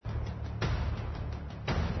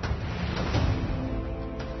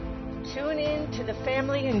Tune in to the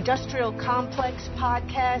Family Industrial Complex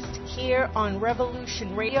podcast here on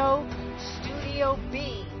Revolution Radio, Studio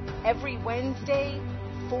B, every Wednesday,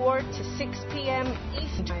 4 to 6 p.m.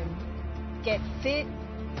 Eastern Time. Get fit,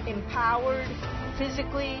 empowered,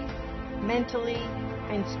 physically, mentally,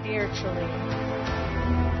 and spiritually.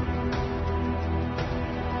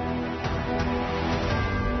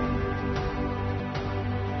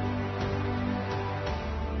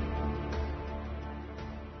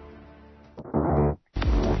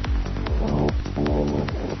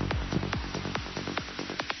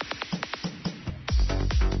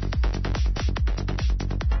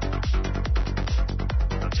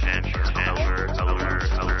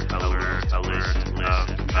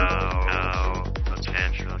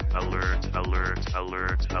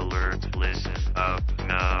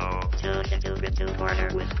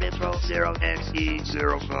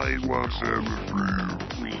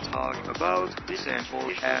 We talk about essential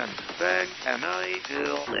and fact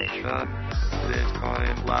annihilation.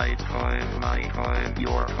 Bitcoin, Litecoin, Litecoin,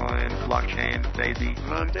 your coin, blockchain, baby.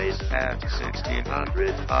 Mondays at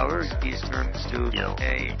 1600 hours Eastern, Studio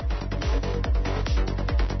A.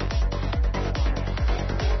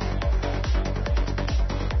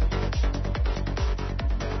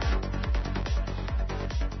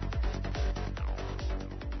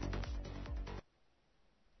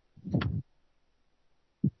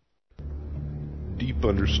 Deep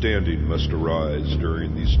understanding must arise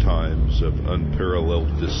during these times of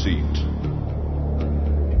unparalleled deceit.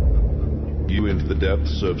 You into the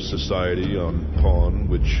depths of society upon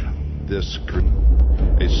which this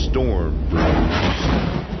a storm brews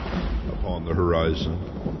upon the horizon.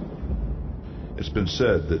 It's been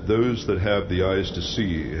said that those that have the eyes to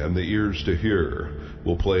see and the ears to hear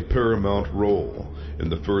will play a paramount role in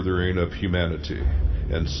the furthering of humanity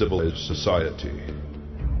and civilized society.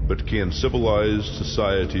 But can civilized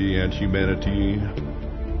society and humanity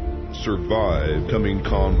survive coming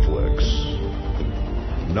conflicts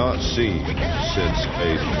not seen since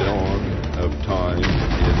a dawn of time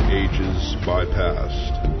in ages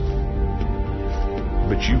bypast?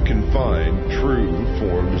 But you can find true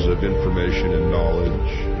forms of information and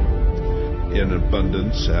knowledge in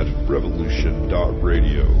abundance at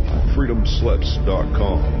revolution.radio,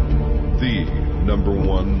 freedomslips.com, the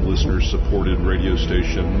 #1 listener-supported radio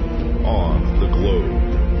station on the globe.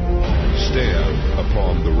 Stand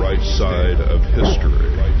upon the right side of history.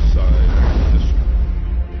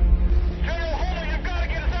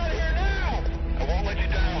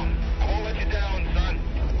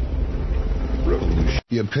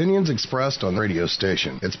 The opinions expressed on the radio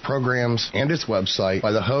station, its programs, and its website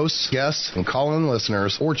by the hosts, guests, and call-in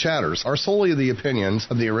listeners or chatters are solely the opinions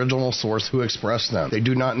of the original source who expressed them. They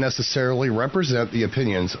do not necessarily represent the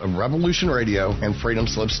opinions of Revolution Radio and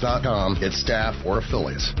FreedomSlips.com, its staff, or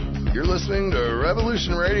affiliates. You're listening to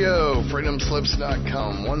Revolution Radio,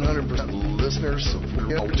 FreedomSlips.com, 100% listeners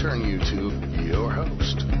support. I'll return you to your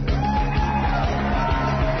host.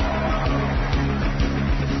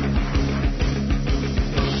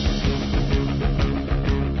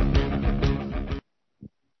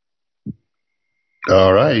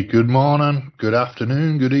 All right. Good morning, good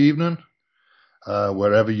afternoon, good evening,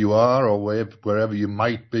 wherever you are or wherever you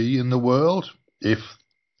might be in the world, if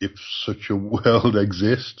such a world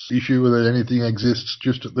exists. Issue whether anything exists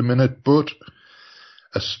just at the minute, but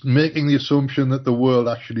making the assumption that the world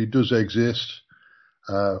actually does exist.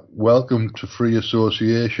 Welcome to Free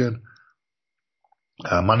Association.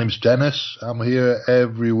 My name's Dennis. I'm here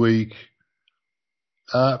every week.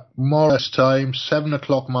 More or less time, 7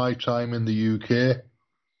 o'clock my time in the UK.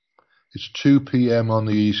 It's 2 p.m. on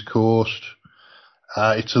the East Coast.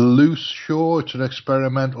 It's a loose show. It's an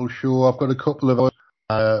experimental show. I've got a couple of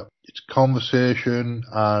it's conversation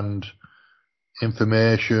and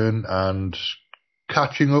information and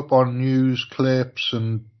catching up on news clips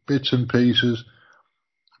and bits and pieces.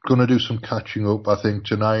 Going to do some catching up, I think,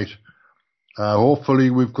 tonight. Hopefully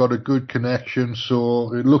we've got a good connection,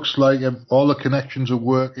 so it looks like all the connections are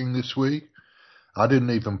working this week. I didn't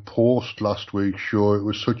even post last week's show. It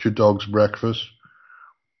was such a dog's breakfast.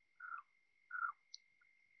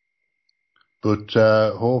 But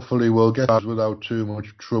hopefully we'll get that without too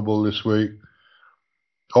much trouble this week.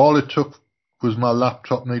 All it took was my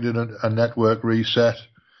laptop needed a network reset.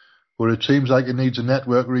 But it seems like it needs a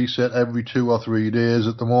network reset every 2 or 3 days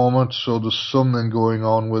at the moment, so there's something going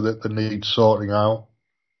on with it that needs sorting out.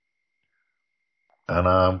 And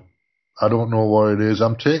I don't know what it is.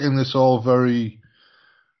 I'm taking this all very,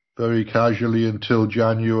 very casually until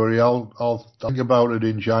January. I'll think about it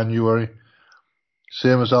in January.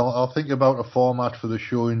 Same as I'll think about a format for the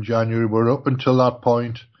show in January, but up until that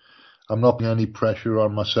point, I'm not putting any pressure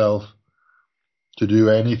on myself. to do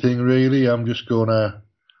anything really. I'm gonna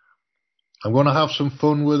have some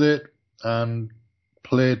fun with it and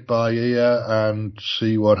play it by ear and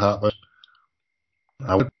see what happens.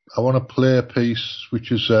 I want to play a piece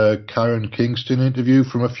which is a Karen Kingston interview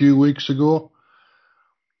from a few weeks ago,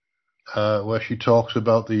 where she talks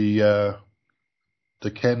about the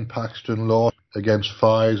Ken Paxton law against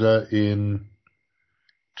Pfizer in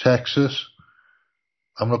Texas.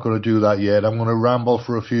 I'm not going to do that yet. I'm going to ramble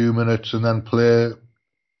for a few minutes and then play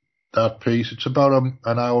that piece. It's about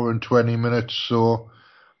an hour and 20 minutes, so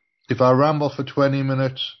if I ramble for 20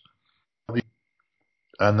 minutes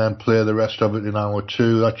and then play the rest of it in hour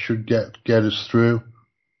 2, that should get us through.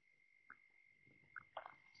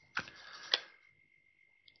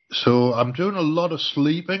 So I'm doing a lot of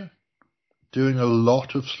sleeping.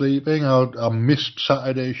 I missed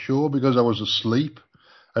Saturday's show because I was asleep,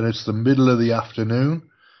 and it's the middle of the afternoon,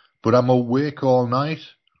 but I'm awake all night.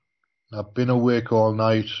 I've been awake all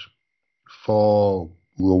night for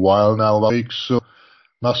a while now, about weeks, so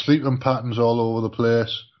my sleeping pattern's all over the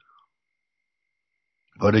place.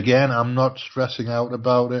 But again, I'm not stressing out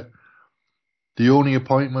about it. The only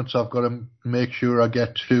appointments I've got to make sure I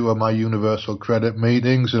get to are my Universal Credit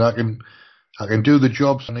meetings, and I can do the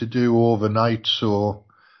jobs I need to do overnight, so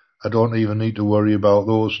I don't even need to worry about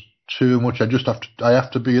those too much. I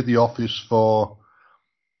have to be at the office for,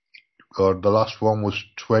 or the last one was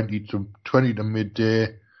 20 to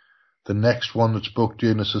midday. The next one that's booked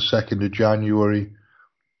in is the 2nd of January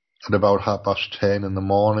at about 10:30 in the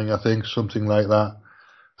morning, I think, something like that.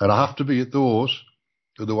 And I have to be at those,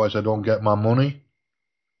 otherwise I don't get my money.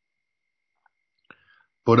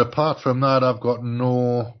 But apart from that, I've got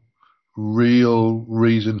no real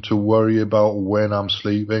reason to worry about when I'm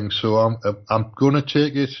sleeping. So I'm going to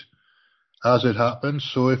take it as it happens.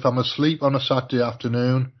 So if I'm asleep on a Saturday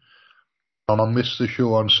afternoon, I'll miss the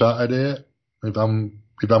show on Saturday. If I'm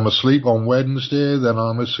asleep on Wednesday, then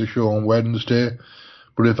I'll miss the show on Wednesday.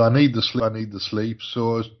 But if I need the sleep, I need the sleep.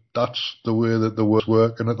 So that's the way that the world's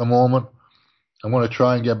working at the moment. I'm going to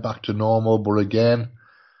try and get back to normal, but again,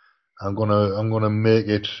 I'm gonna make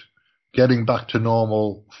it getting back to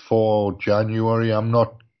normal for January. I'm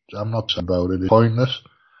not about it. It's pointless.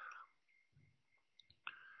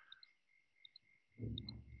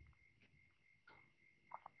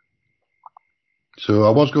 So I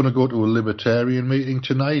was going to go to a libertarian meeting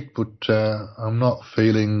tonight, but I'm not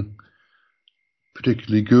feeling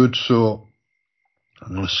particularly good, so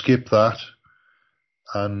I'm going to skip that.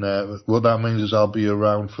 And what that means is I'll be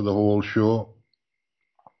around for the whole show.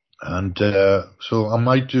 And so I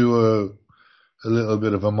might do a little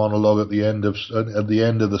bit of a monologue at the end of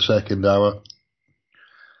the second hour,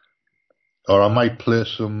 or I might play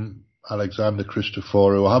some Alexander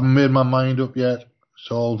Christoforou. I haven't made my mind up yet.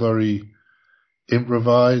 It's all very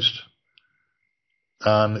improvised,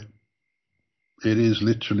 and it is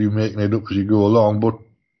literally making it up as you go along. But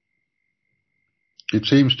it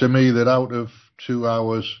seems to me that out of 2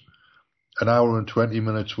 hours, an hour and 20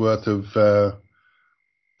 minutes worth of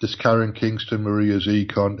this Karen Kingston Maria Z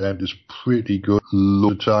content is pretty good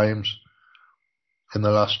loads of times in the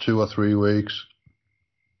last 2 or 3 weeks.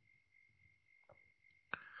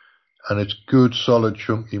 And it's good, solid,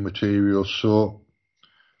 chunky material. So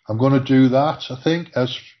I'm going to do that, I think,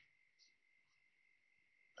 as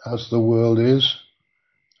the world is.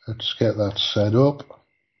 Let's get that set up.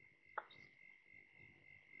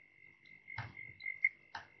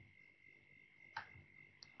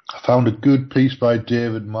 I found a good piece by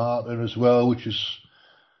David Martin as well, which is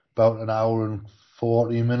about an hour and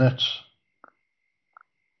 40 minutes.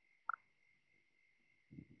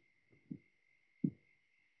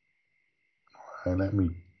 And let me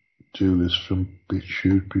do this from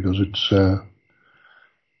BitChute because it's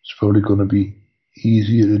probably going to be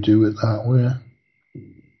easier to do it that way.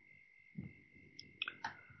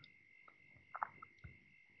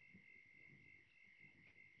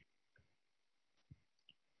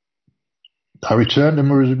 I return to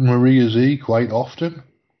Maria Z quite often.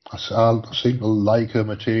 I seem to like her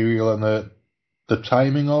material and the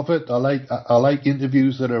timing of it. I like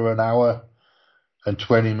interviews that are an hour and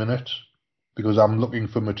 20 minutes because I'm looking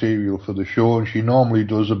for material for the show, and she normally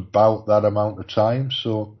does about that amount of time.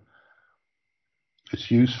 So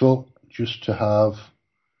it's useful just to have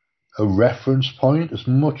a reference point as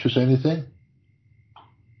much as anything.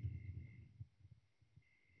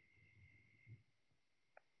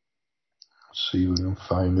 Let's see if we can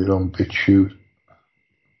find it on BitChute.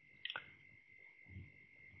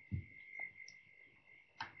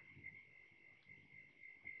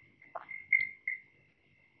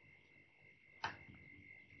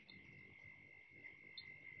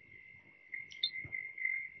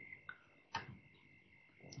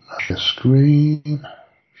 Share screen,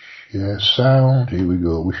 share sound. Here we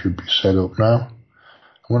go. We should be set up now.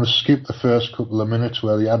 I want to skip the first couple of minutes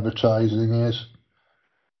where the advertising is.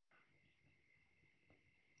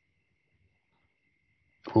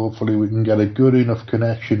 Hopefully we can get a good enough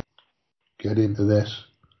connection. Get into this.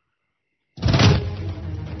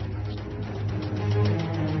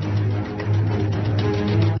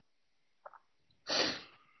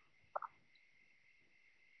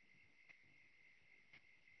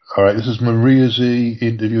 All right, this is Maria Z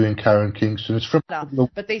interviewing Karen Kingston. It's from.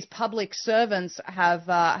 But these public servants have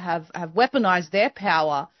weaponized their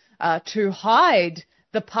power to hide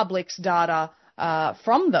the public's data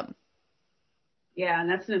from them. Yeah,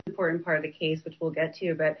 and that's an important part of the case, which we'll get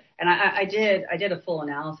to. But I did a full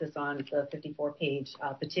analysis on the 54-page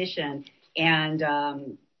petition, and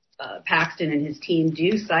Paxton and his team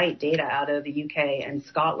do cite data out of the UK and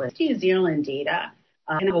Scotland. New Zealand data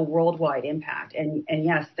can have a worldwide impact. And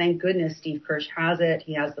yes, thank goodness Steve Kirsch has it.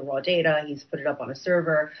 He has the raw data. He's put it up on a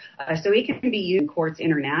server. So it can be used in courts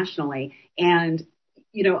internationally. And,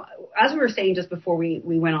 you know, as we were saying just before we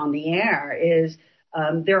went on the air, is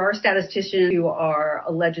there are statisticians who are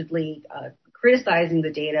allegedly criticizing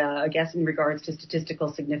the data, I guess, in regards to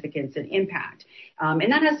statistical significance and impact.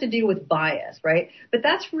 And that has to do with bias, right? But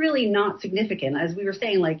that's really not significant. As we were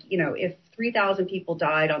saying, like, you know, if 3,000 people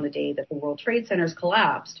died on the day that the World Trade Centers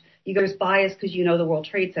collapsed, you go, there's bias because you know the World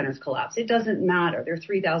Trade Centers collapsed. It doesn't matter. There are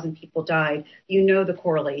 3,000 people died. You know the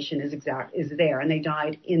correlation is there, and they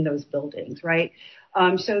died in those buildings, right?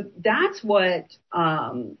 So that's what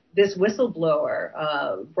this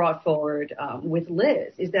whistleblower brought forward with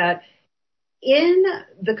Liz, is that in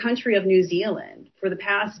the country of New Zealand for the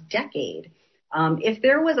past decade, if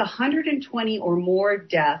there was 120 or more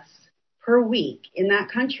deaths per week in that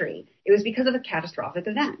country, it was because of a catastrophic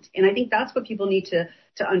event. And I think that's what people need to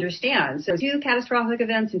understand. So 2 catastrophic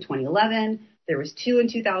events in 2011. There was 2 in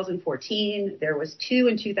 2014. There was 2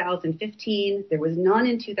 in 2015. There was none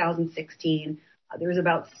in 2016. There was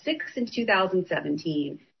about 6 in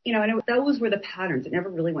 2017. You know, and those were the patterns. It never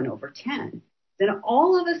really went over 10. Then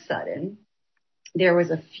all of a sudden, there was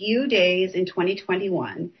a few days in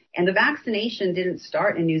 2021, and the vaccination didn't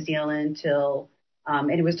start in New Zealand till,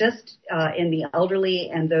 and it was just in the elderly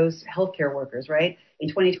and those healthcare workers, right? In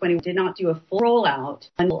 2020, we did not do a full rollout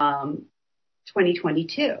until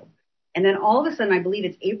 2022. And then all of a sudden, I believe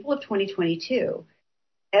it's April of 2022,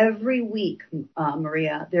 every week,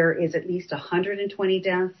 Maria, there is at least 120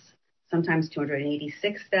 deaths, sometimes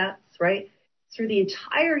 286 deaths, right? Through the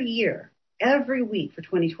entire year, every week for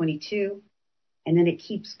 2022, and then it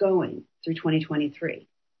keeps going through 2023.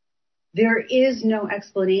 There is no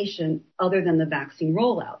explanation other than the vaccine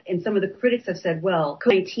rollout. And some of the critics have said, well,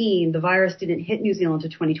 COVID-19, the virus didn't hit New Zealand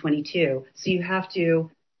until 2022, so you have to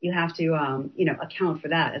account for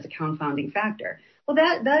that as a confounding factor. Well,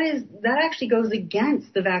 that actually goes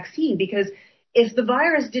against the vaccine, because if the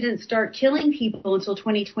virus didn't start killing people until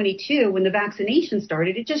 2022 when the vaccination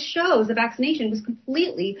started, it just shows the vaccination was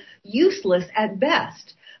completely useless at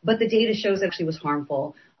best. But the data shows actually was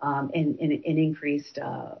harmful and increased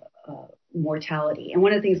mortality. And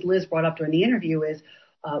one of the things Liz brought up during the interview is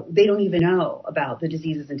they don't even know about the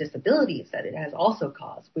diseases and disabilities that it has also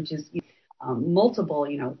caused, which is multiple,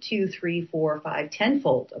 2, 3, 4, 5,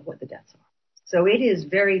 10-fold of what the deaths are. So it is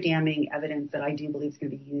very damning evidence that I do believe is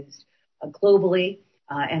going to be used globally.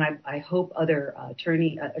 And I hope other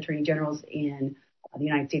attorney generals in the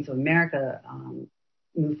United States of America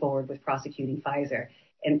move forward with prosecuting Pfizer.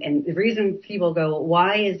 And the reason people go,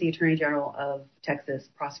 why is the Attorney General of Texas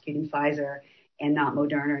prosecuting Pfizer and not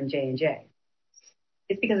Moderna and J&J?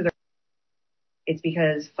 It's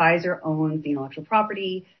because Pfizer owns the intellectual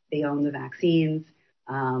property. They own the vaccines.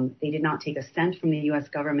 They did not take a cent from the U.S.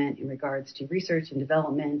 government in regards to research and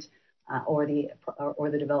development or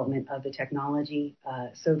the development of the technology.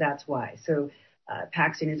 So that's why. So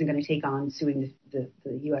Paxton isn't going to take on suing the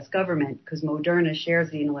U.S. government because Moderna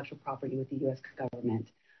shares the intellectual property with the U.S. government,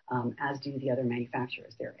 as do the other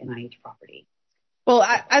manufacturers, their NIH property. Well,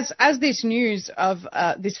 as this news of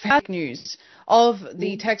this fake news of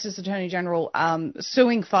the Texas Attorney General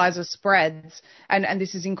suing Pfizer spreads, and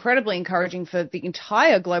this is incredibly encouraging for the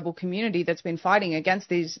entire global community that's been fighting against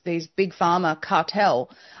these big pharma cartel.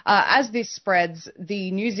 As this spreads,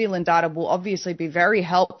 the New Zealand data will obviously be very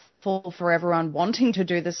helpful for everyone wanting to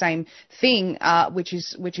do the same thing, which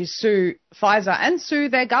is sue Pfizer and sue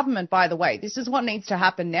their government, by the way. This is what needs to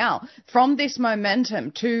happen now. From this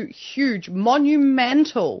momentum to huge,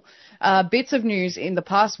 monumental bits of news in the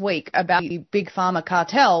past week about the big pharma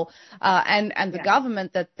cartel and the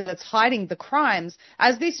government that's hiding the crimes.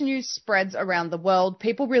 As this news spreads around the world,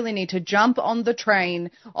 people really need to jump on the train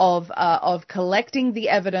of collecting the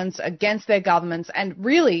evidence against their governments. And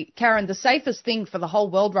really, Karen, the safest thing for the whole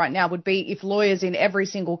world right now would be if lawyers in every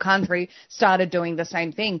single country started doing the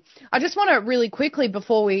same thing. I just want to really quickly,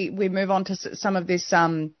 before we move on to some of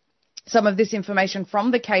this information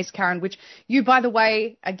from the case, Karen, which you, by the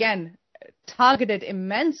way, again, targeted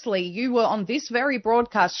immensely. You were on this very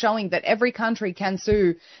broadcast showing that every country can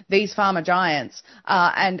sue these pharma giants,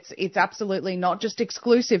 and it's absolutely not just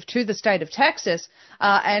exclusive to the state of Texas.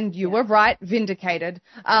 And you were right, vindicated.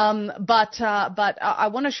 But I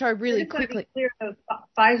want to show really quickly. Clear, though,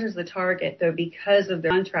 Pfizer's the target, though, because of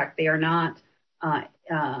their contract. They are not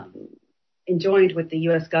enjoined with the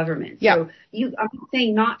U.S. government. Yeah. So I'm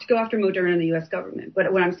saying not to go after Moderna and the U.S. government,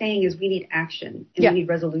 but what I'm saying is we need action and we need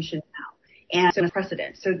resolution now. And so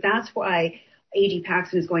precedent. So that's why A.G.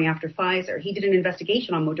 Paxton is going after Pfizer. He did an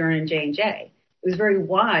investigation on Moderna and J&J. It was very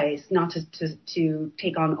wise not to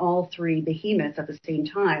take on all three behemoths at the same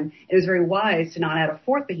time. It was very wise to not add a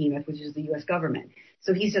fourth behemoth, which is the U.S. government.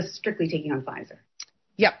 So he's just strictly taking on Pfizer.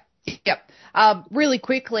 Yep. Really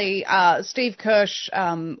quickly, Steve Kirsch,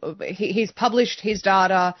 he's published his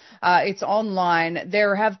data. It's online.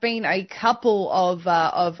 There have been a couple of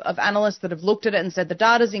analysts that have looked at it and said the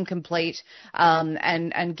data's incomplete,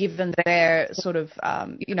 and given their sort of,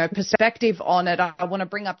 perspective on it. I want to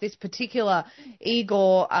bring up this particular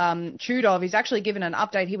Igor Chudov. He's actually given an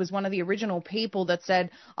update. He was one of the original people that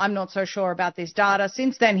said, I'm not so sure about this data.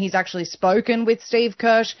 Since then, he's actually spoken with Steve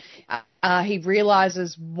Kirsch. He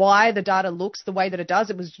realizes why the data looks the way that it does.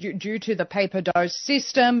 It was due to the pay-per-dose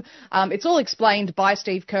system. It's all explained by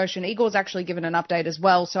Steve Kirsch, and Igor's actually given an update as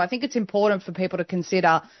well. So I think it's important for people to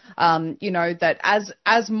consider, that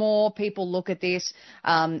as more people look at this,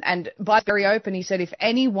 and by very open, he said, if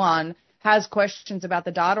anyone has questions about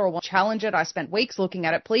the data or want to challenge it, I spent weeks looking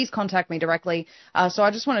at it, please contact me directly. So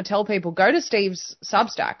I just want to tell people, go to Steve's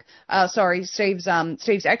Substack,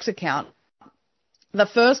 Steve's X account. The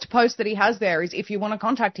first post that he has there is if you want to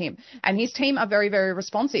contact him, and his team are very, very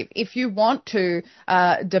responsive. If you want to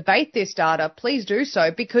debate this data, please do so,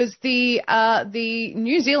 because the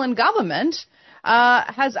New Zealand government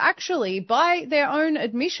has actually, by their own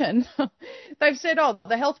admission, they've said,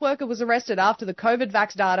 the health worker was arrested after the COVID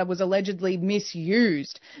vax data was allegedly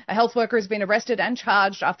misused. A health worker has been arrested and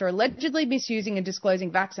charged after allegedly misusing and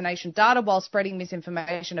disclosing vaccination data while spreading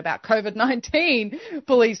misinformation about COVID-19,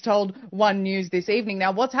 police told One News this evening.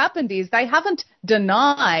 Now, what's happened is they haven't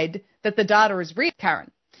denied that the data is real, Karen.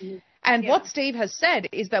 And what Steve has said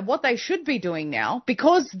is that what they should be doing now,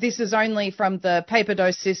 because this is only from the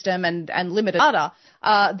pay-per-dose system and limited data,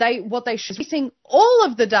 they should be releasing all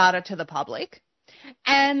of the data to the public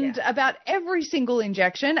and about every single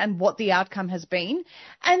injection and what the outcome has been,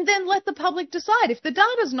 and then let the public decide. If the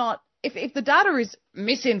data's not, if the data is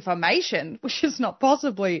misinformation, which is not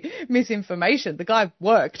possibly misinformation, the guy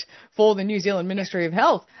worked for the New Zealand Ministry of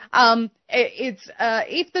Health.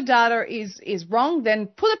 If the data is wrong, then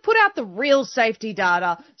put out the real safety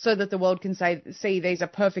data so that the world can see these are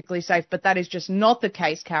perfectly safe. But that is just not the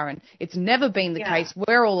case, Karen. It's never been the case.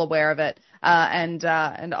 We're all aware of it, and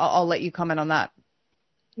I'll let you comment on that.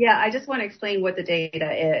 Yeah, I just want to explain what the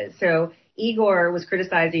data is. So Igor was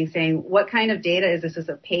criticizing, saying, what kind of data is this? Is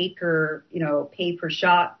a pay per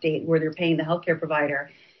shot date where they're paying the healthcare provider?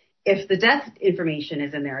 If the death information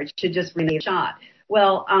is in there, it should just be a shot.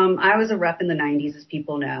 Well, I was a rep in the 90s, as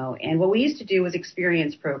people know, and what we used to do was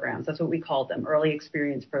experience programs. That's what we called them, early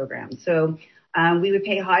experience programs. So we would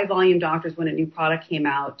pay high volume doctors when a new product came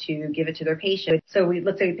out to give it to their patient. So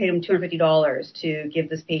let's say we paid them $250 to give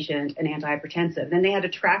this patient an antihypertensive. Then they had to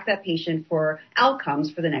track that patient for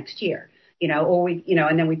outcomes for the next year.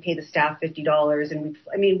 And then we pay the staff $50, and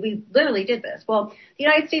we literally did this. Well, the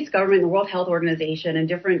United States government, the World Health Organization, and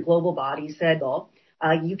different global bodies said, well,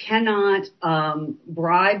 you cannot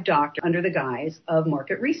bribe doctors under the guise of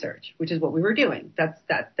market research, which is what we were doing. That's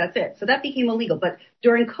it. So that became illegal. But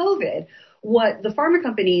during COVID, what the pharma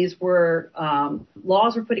companies were,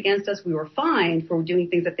 laws were put against us. We were fined for doing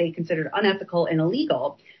things that they considered unethical and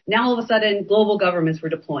illegal. Now all of a sudden, global governments were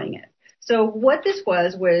deploying it. So what this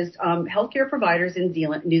was healthcare providers in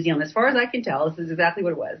New Zealand, as far as I can tell, this is exactly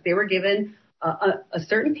what it was. They were given a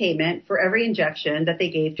certain payment for every injection that they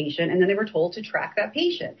gave patient, and then they were told to track that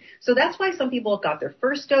patient. So that's why some people got their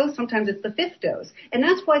first dose. Sometimes it's the 5th dose. And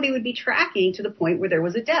that's why they would be tracking to the point where there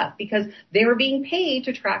was a death, because they were being paid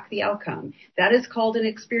to track the outcome. That is called an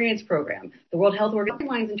experience program. The World Health Organization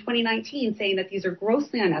guidelines in 2019 saying that these are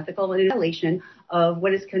grossly unethical and in violation of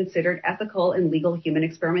what is considered ethical and legal human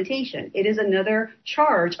experimentation. It is another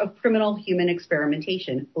charge of criminal human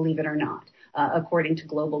experimentation, believe it or not, according to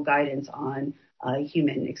global guidance on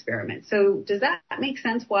human experiments. So does that make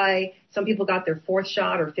sense why some people got their 4th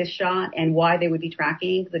shot or 5th shot and why they would be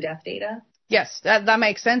tracking the death data? Yes, that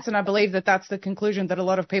makes sense, and I believe that that's the conclusion that a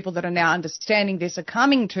lot of people that are now understanding this are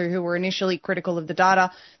coming to, who were initially critical of the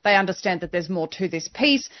data. They understand that there's more to this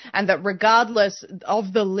piece, and that regardless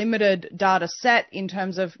of the limited data set in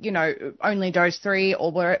terms of, only dose 3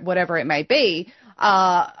 or whatever it may be,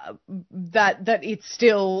 that it's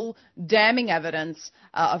still damning evidence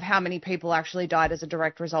of how many people actually died as a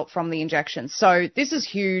direct result from the injection. So this is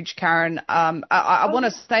huge, Karen. I want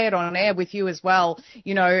to say it on air with you as well.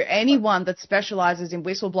 Anyone that specializes in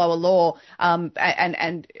whistleblower law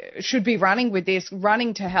and should be running with this,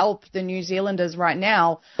 running to help the New Zealanders right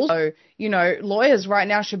now. Also, lawyers right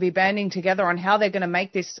now should be banding together on how they're going to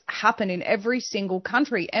make this happen in every single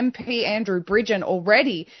country. MP Andrew Bridgen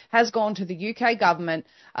already has gone to the UK government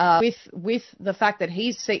with the fact that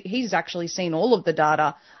he's actually seen all of the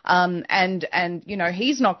data, and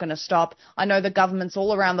he's not going to stop. I know the governments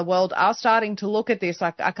all around the world are starting to look at this.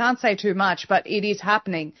 I can't say too much, but it is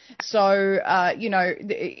happening. So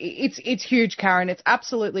it's huge, Karen. It's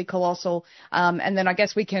absolutely colossal. And then I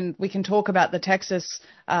guess we can talk about the Texas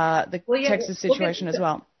Texas situation as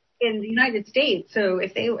well. In the United States, so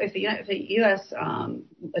if the U.S.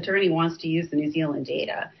 Attorney wants to use the New Zealand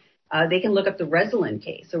data, they can look up the Resilind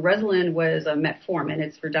case. So Resilind was a metformin.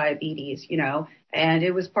 It's for diabetes, and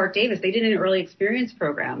it was Parke-Davis. They did an early experience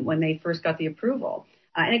program when they first got the approval.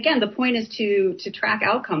 And again, the point is to track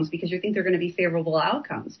outcomes because you think they're going to be favorable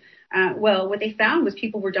outcomes. Well, what they found was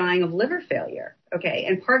people were dying of liver failure. Okay.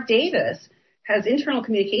 And Parke-Davis has internal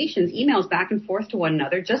communications, emails back and forth to one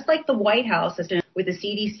another, just like the White House has done with the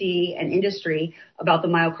CDC and industry about the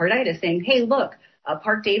myocarditis, saying, hey, look,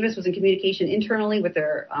 Parke-Davis was in communication internally with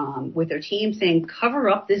their team saying, cover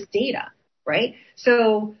up this data, right?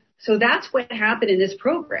 So that's what happened in this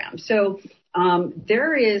program. So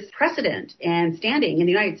there is precedent and standing in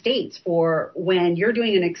the United States for when you're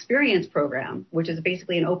doing an experience program, which is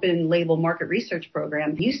basically an open label market research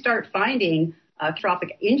program, you start finding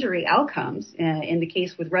catastrophic injury outcomes. In the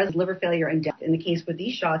case with liver failure and death, in the case with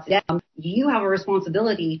these shots, you have a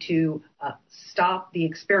responsibility to stop the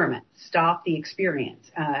experiment, stop the experience,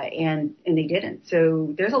 and they didn't.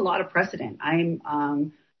 So there's a lot of precedent.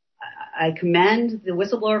 I commend the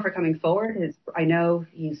whistleblower for coming forward. I know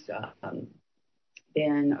he's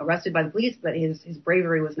been arrested by the police, but his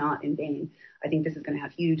bravery was not in vain. I think this is going to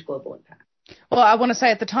have huge global impact. Well, I want to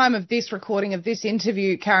say at the time of this recording of this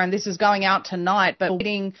interview, Karen, this is going out tonight, but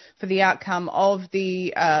waiting for the outcome of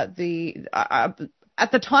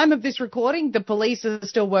at the time of this recording, the police are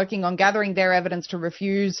still working on gathering their evidence to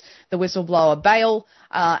refuse the whistleblower bail,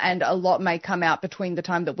 and a lot may come out between the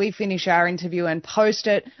time that we finish our interview and post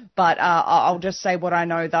it. But I'll just say what I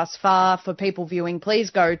know thus far. For people viewing, please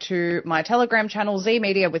go to my Telegram channel, Z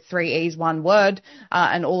Media with 3 E's, 1 word,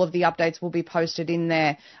 and all of the updates will be posted in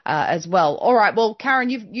there as well. All right. Well, Karen,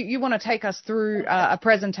 you want to take us through a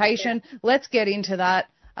presentation? Let's get into that,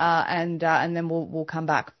 and then we'll come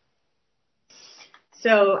back.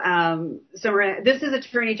 So this is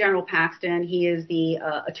Attorney General Paxton. He is the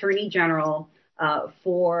Attorney General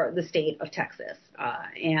for the state of Texas.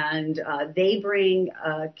 And they bring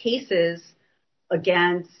cases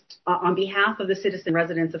on behalf of the citizen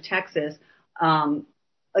residents of Texas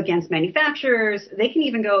against manufacturers. They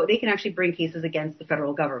can actually bring cases against the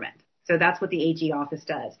federal government. So that's what the AG office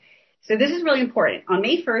does. So this is really important. On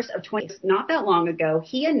May 1st of not that long ago,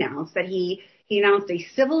 he announced that he announced a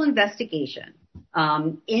civil investigation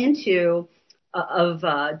into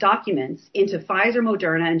documents into Pfizer,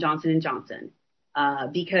 Moderna, and Johnson & Johnson,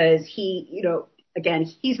 because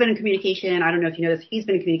he's been in communication. I don't know if you know this. He's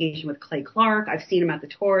been in communication with Clay Clark. I've seen him at the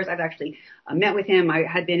tours. I've actually met with him. I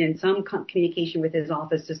had been in some communication with his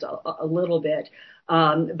office, just a little bit.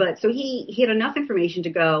 But so he had enough information to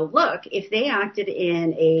go, look, if they acted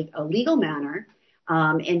in a legal manner,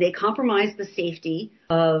 and they compromised the safety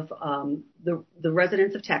of the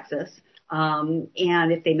residents of Texas, and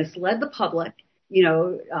if they misled the public,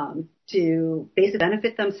 to basically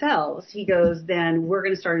benefit themselves, he goes, then we're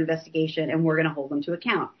going to start an investigation and we're going to hold them to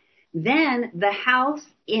account. Then the House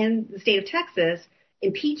in the state of Texas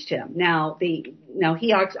impeached him. Now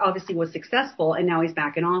he obviously was successful, and now he's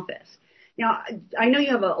back in office. Now, I know you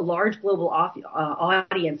have a large global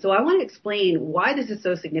audience, so I want to explain why this is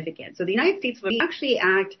so significant. So the United States, we actually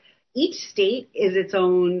act, each state is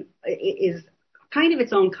kind of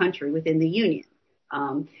its own country within the Union.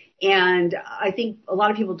 And I think a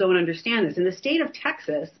lot of people don't understand this. And the state of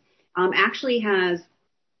Texas actually has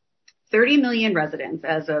 30 million residents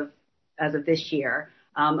as of this year.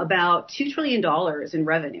 About $2 trillion in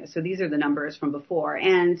revenue. So these are the numbers from before.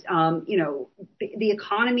 And, the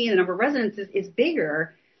economy and the number of residents is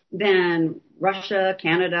bigger than Russia,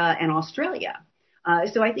 Canada, and Australia.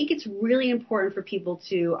 So I think it's really important for people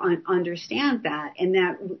to understand that, and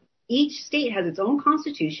that each state has its own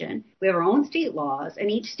constitution. We have our own state laws, and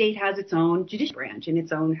each state has its own judicial branch and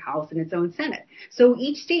its own House and its own Senate. So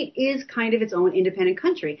each state is kind of its own independent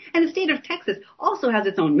country. And the state of Texas also has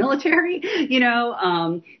its own military,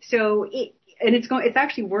 it's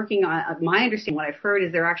actually working on, my understanding, what I've heard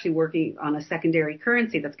is they're actually working on a secondary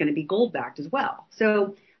currency that's going to be gold backed as well.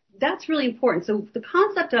 So that's really important. So the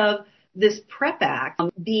concept of this PREP Act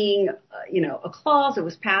being, a clause that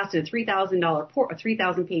was passed in a 3,000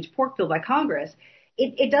 page pork bill by Congress,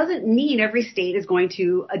 it doesn't mean every state is going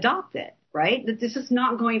to adopt it, right? That this is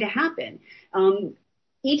not going to happen.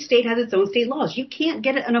 Each state has its own state laws. You can't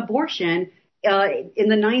get an abortion in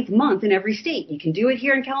the 9th month in every state. You can do it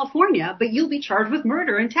here in California, but you'll be charged with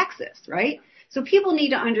murder in Texas, right? So people need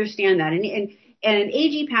to understand that. And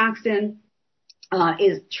A.G. Paxton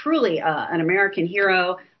is truly an American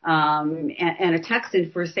hero. And a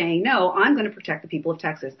Texan for saying, no, I'm going to protect the people of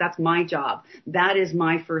Texas. That's my job. That is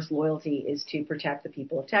my first loyalty, is to protect the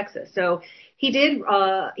people of Texas. So he did,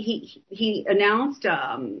 he announced,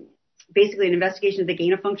 basically an investigation of the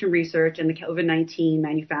gain of function research and the COVID-19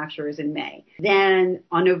 manufacturers in May. Then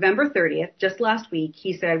on November 30th, just last week,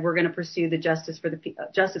 he said, we're going to pursue the justice for the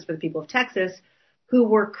people of Texas, who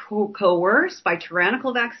were coerced by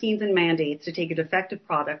tyrannical vaccines and mandates to take a defective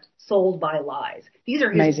product sold by lies. These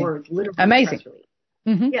are his words, literally. Amazing.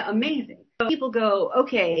 Mm-hmm. Yeah, amazing. So people go,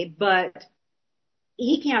 okay, but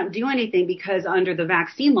he can't do anything because under the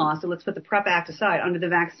vaccine law, so let's put the PREP Act aside, under the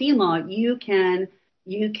vaccine law, you can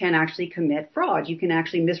actually commit fraud. You can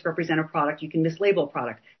actually misrepresent a product. You can mislabel a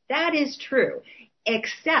product. That is true.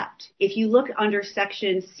 Except if you look under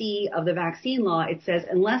Section C of the vaccine law, it says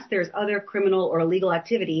unless there's other criminal or illegal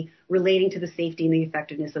activity relating to the safety and the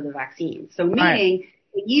effectiveness of the vaccine. So meaning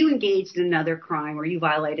that you engaged in another crime or you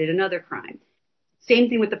violated another crime. Same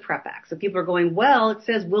thing with the PREP Act. So people are going, well, it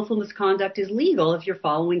says willful misconduct is legal if you're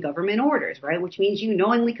following government orders, right? Which means you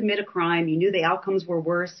knowingly commit a crime. You knew the outcomes were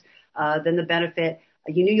worse than the benefit.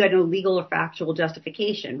 You knew you had no legal or factual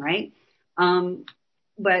justification, right?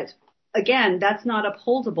 But again, that's not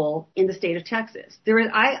upholdable in the state of Texas. There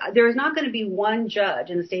is not going to be one judge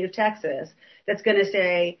in the state of Texas that's going to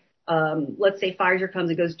say, let's say Pfizer comes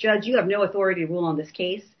and goes, Judge, you have no authority to rule on this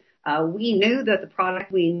case. We knew that the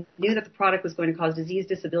product was going to cause disease,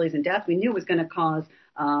 disabilities, and death. We knew it was going to cause,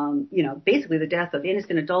 basically the death of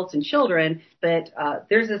innocent adults and children. But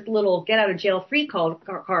there's this little get out of jail free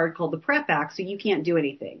card called the PREP Act, so you can't do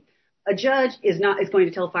anything. A judge is going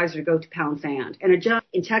to tell Pfizer to go to pound sand, and a judge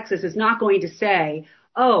in Texas is not going to say,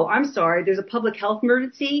 "Oh, I'm sorry, there's a public health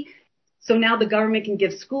emergency, so now the government can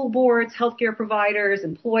give school boards, healthcare providers,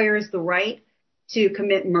 employers the right to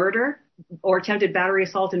commit murder or attempted battery,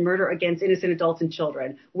 assault, and murder against innocent adults and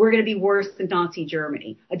children. We're going to be worse than Nazi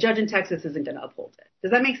Germany." A judge in Texas isn't going to uphold it. Does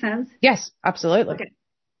that make sense? Yes, absolutely. Okay.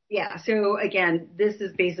 Yeah. So again, this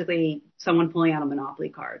is basically someone pulling out a monopoly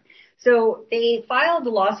card. So they filed the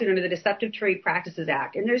lawsuit under the Deceptive Trade Practices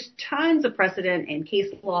Act, and there's tons of precedent and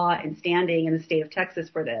case law and standing in the state of Texas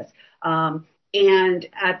for this. And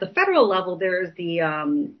at the federal level, there's the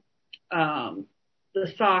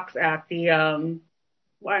SOX Act,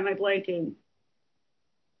 why am I blanking?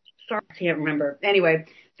 Sorry, I can't remember. Anyway,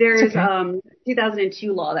 there's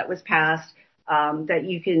 2002 law that was passed that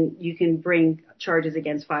you can bring charges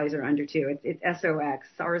against Pfizer under too. It's SOX,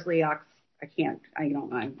 SARS-LeOx. I'm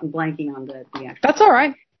blanking on the actual. That's all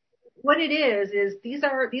right. What it is these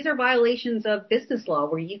are violations of business law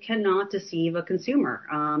where you cannot deceive a consumer.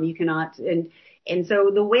 You cannot, and so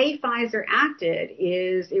the way Pfizer acted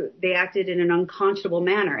is they acted in an unconscionable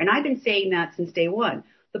manner. And I've been saying that since day one.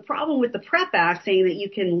 The problem with the PREP Act saying that you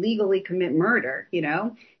can legally commit murder,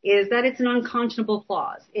 is that it's an unconscionable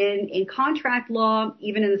clause. In contract law,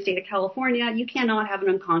 even in the state of California, you cannot have an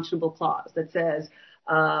unconscionable clause that says,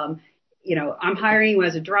 I'm hiring you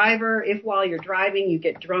as a driver. If while you're driving you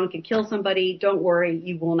get drunk and kill somebody, don't worry,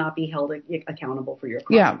 you will not be held accountable for your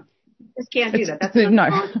crime. Yeah. You just can't do that. That's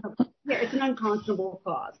it's an unconscionable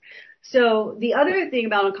clause. So the other thing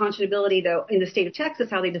about unconscionability, though, in the state of Texas,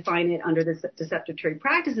 how they define it under the Deceptive Trade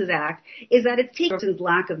Practices Act, is that it's taking a person's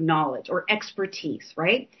lack of knowledge or expertise,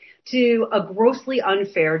 right, to a grossly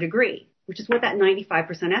unfair degree, which is what that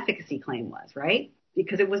 95% efficacy claim was, right?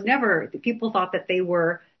 Because it was never, people thought that they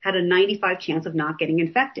had a 95 chance of not getting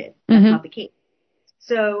infected. That's not the case.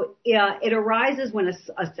 So it arises when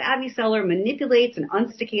a savvy seller manipulates an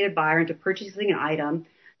unsophisticated buyer into purchasing an item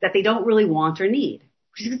that they don't really want or need,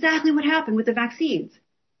 which is exactly what happened with the vaccines.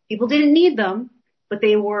 People didn't need them, but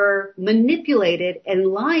they were manipulated and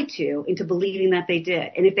lied to into believing that they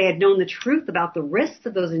did. And if they had known the truth about the risks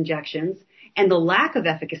of those injections and the lack of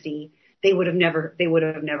efficacy, they would have never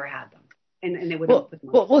had them. And they would have put them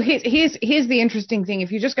on. Well, here's the interesting thing.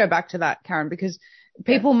 If you just go back to that, Karen, because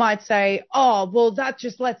people might say, oh, well, that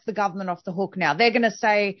just lets the government off the hook now. They're going to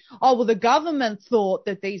say, oh, well, the government thought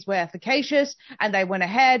that these were efficacious and they went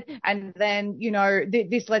ahead and then,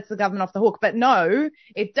 this lets the government off the hook. But no,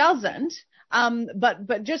 it doesn't.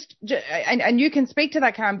 But just you can speak to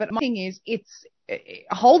that, Karen, but my thing is it's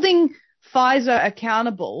holding Pfizer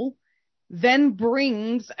accountable then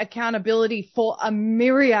brings accountability for a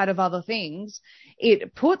myriad of other things.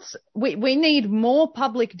 It puts, we need more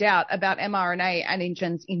public doubt about mRNA and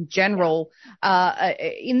injections in general,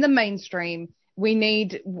 in the mainstream.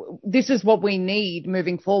 This is what we need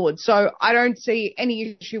moving forward. So I don't see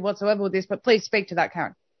any issue whatsoever with this, but please speak to that,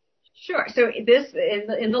 Karen. Sure. So this,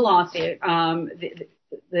 in the lawsuit,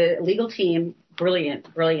 the legal team, brilliant.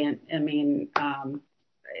 I mean,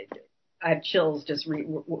 I have chills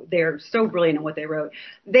they're so brilliant in what they wrote.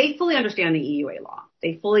 They fully understand the EUA law.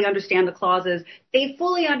 They fully understand the clauses. They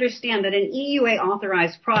fully understand that an EUA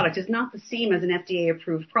authorized product is not the same as an FDA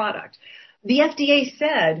approved product. The FDA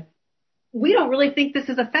said, we don't really think this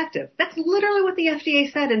is effective. That's literally what the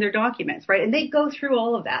FDA said in their documents, right? And they go through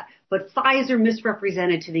all of that. But Pfizer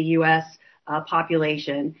misrepresented to the U.S.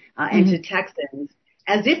 Population and to Texans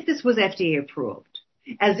as if this was FDA approved.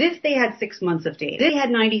 As if they had 6 months of data. They had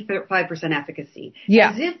 95% efficacy. Yeah.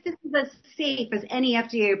 As if this is as safe as any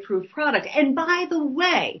FDA-approved product. And by the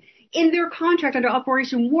way, in their contract under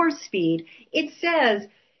Operation Warp Speed, it says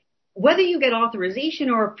whether you get authorization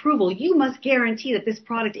or approval, you must guarantee that this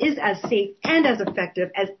product is as safe and as effective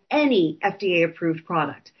as any FDA-approved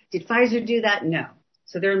product. Did Pfizer do that? No.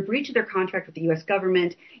 So they're in breach of their contract with the U.S.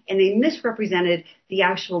 government, and they misrepresented the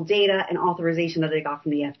actual data and authorization that they got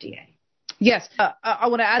from the FDA. Yes, I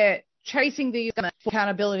want to add that chasing the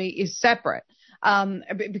accountability is separate.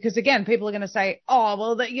 Because again, people are going to say, oh,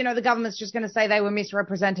 well, the government's just going to say they were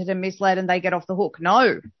misrepresented and misled and they get off the hook.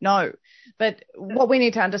 No. But what we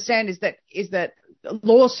need to understand is that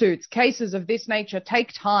lawsuits, cases of this nature take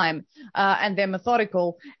time, and they're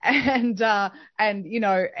methodical. And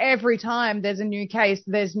every time there's a new case,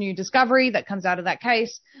 there's new discovery that comes out of that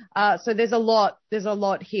case. So there's a lot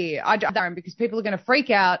here. Because people are going to freak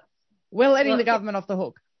out. We're letting the government off the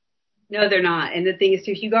hook. No, they're not. And the thing is,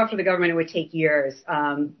 too, if you go after the government, it would take years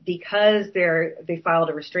because they filed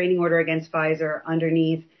a restraining order against Pfizer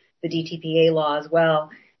underneath the DTPA law as well.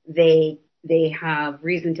 They have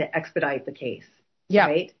reason to expedite the case. Yeah.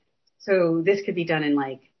 Right. So this could be done in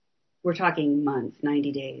we're talking months,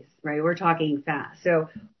 90 days, right? We're talking fast. So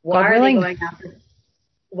why are we going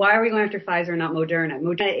after Pfizer and not Moderna?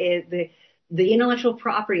 Moderna is the intellectual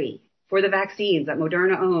property for the vaccines that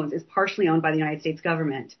Moderna owns is partially owned by the United States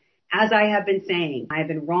government. As I have been saying, I have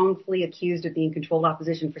been wrongfully accused of being controlled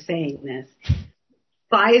opposition for saying this.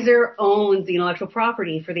 Pfizer owns the intellectual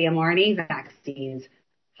property for the mRNA vaccines.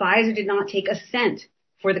 Pfizer did not take a cent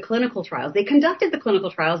for the clinical trials. They conducted the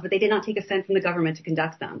clinical trials, but they did not take a cent from the government to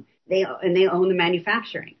conduct them. They own the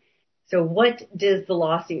manufacturing. So what does the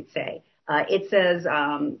lawsuit say? It says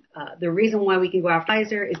the reason why we can go after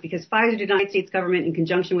Pfizer is because Pfizer did not the United States government in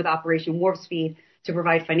conjunction with Operation Warp Speed to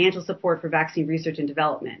provide financial support for vaccine research and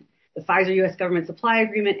development. The Pfizer U.S. government supply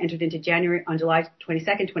agreement entered into on July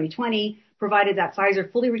 22nd, 2020, provided that Pfizer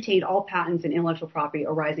fully retained all patents and intellectual property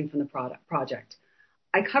arising from the project.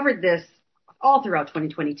 I covered this all throughout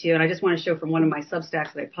 2022, and I just want to show from one of my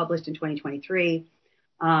Substacks that I published in 2023.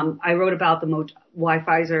 I wrote about why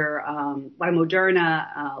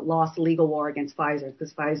Moderna lost the legal war against Pfizer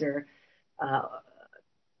because Pfizer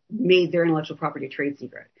made their intellectual property a trade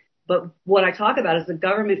secret. But what I talk about is the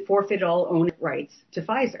government forfeited all own rights to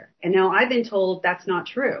Pfizer. And now I've been told that's not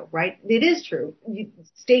true, right? It is true.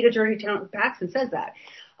 State Attorney General Paxton says that.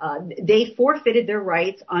 They forfeited their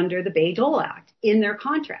rights under the Bayh-Dole Act in their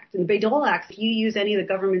contract. In the Bayh-Dole Act, if you use any of the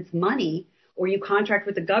government's money or you contract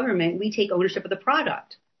with the government, we take ownership of the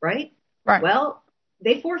product, right? Right. Well,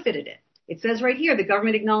 they forfeited it. It says right here, the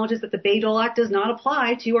government acknowledges that the Bayh-Dole Act does not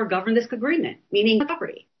apply to or govern this agreement, meaning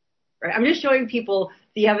property. right? I'm just showing people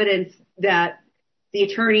the evidence that the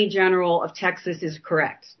Attorney General of Texas is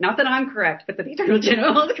correct. Not that I'm correct, but that the Attorney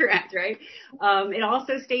General is correct, right? It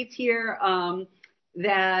also states here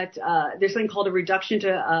that there's something called a reduction to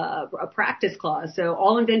a practice clause. So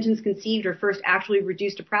all inventions conceived are first actually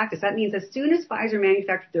reduced to practice. That means as soon as Pfizer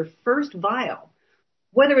manufactured their first vial,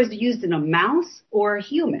 whether it was used in a mouse or a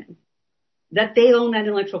human, that they own that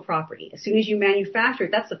intellectual property. As soon as you manufacture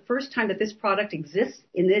it, that's the first time that this product exists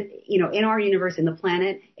in in our universe, in the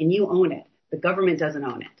planet, and you own it. The government doesn't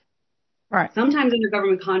own it. Right. Sometimes under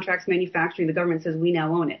government contracts manufacturing, the government says we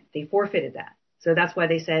now own it. They forfeited that. So that's why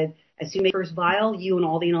they said, as soon as you make the first vial, you own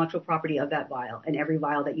all the intellectual property of that vial and every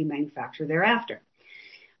vial that you manufacture thereafter.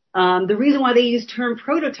 The reason why they use the term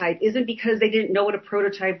prototype isn't because they didn't know what a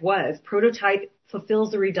prototype was. Prototype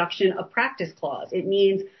fulfills the reduction of practice clause. It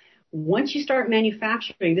means once you start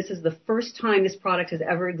manufacturing, this is the first time this product has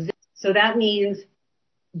ever existed. So that means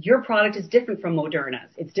your product is different from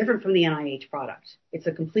Moderna's. It's different from the NIH product. It's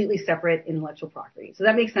a completely separate intellectual property. So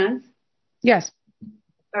that makes sense? Yes.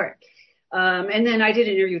 All right. And then I did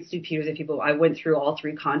an interview with Stu Peters. I went through all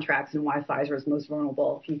three contracts and why Pfizer is most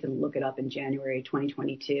vulnerable. You can look it up in January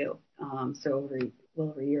 2022. So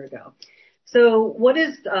over a year ago. So what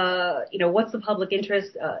is, what's the public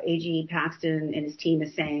interest? AG Paxton and his team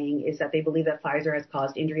is saying is that they believe that Pfizer has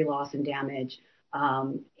caused injury, loss, and damage,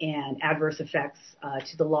 and adverse effects,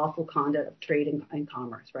 to the lawful conduct of trade and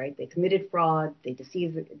commerce, right? They committed fraud, they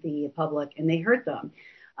deceived the public, and they hurt them.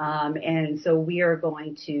 And so we are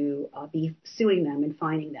going to be suing them and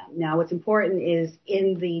fining them. Now, what's important is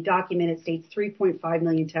in the document, it states 3.5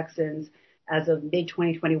 million Texans as of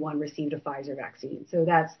mid-2021 received a Pfizer vaccine.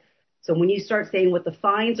 So when you start saying what the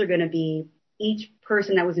fines are going to be, each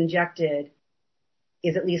person that was injected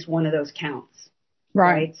is at least one of those counts.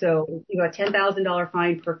 Right. So you got a $10,000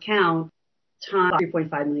 fine per count times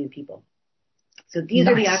 3.5 million people. So these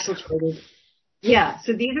are the actual charges. Yeah.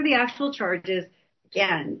 So these are the actual charges.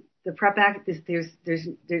 Again, the PrEP Act, this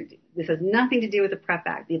has nothing to do with the PrEP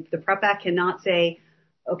Act. The PrEP Act cannot say,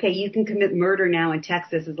 okay, you can commit murder now in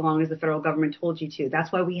Texas as long as the federal government told you to.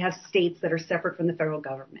 That's why we have states that are separate from the federal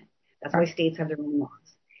government. That's why states have their own laws.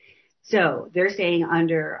 So they're saying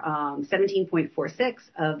under 17.46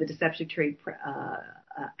 of the Deceptive Trade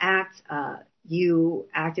Act, you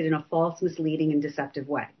acted in a false, misleading, and deceptive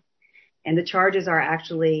way. And the charges are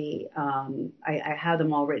actually, I have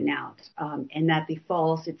them all written out. And that the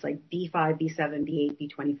false, it's like B5, B7, B8,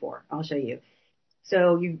 B24. I'll show you.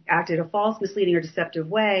 So you acted in a false, misleading, or deceptive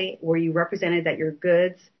way where you represented that your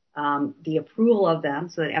goods, the approval of them,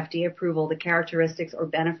 so that FDA approval, the characteristics or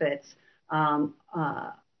benefits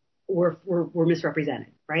were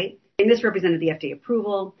misrepresented, right? They misrepresented the FDA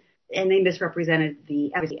approval, and they misrepresented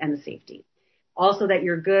the efficacy and the safety. Also that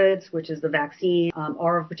your goods, which is the vaccine,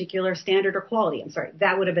 are of particular standard or quality. I'm sorry,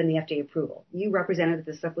 that would have been the FDA approval. You represented that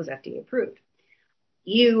this stuff was FDA approved.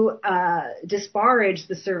 You disparaged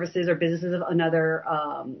the services or businesses of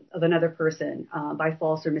another person by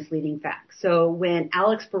false or misleading facts. So when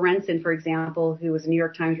Alex Berenson, for example, who was a New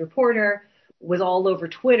York Times reporter, was all over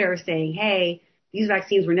Twitter saying, hey, these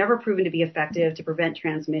vaccines were never proven to be effective to prevent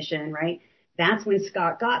transmission, right? That's when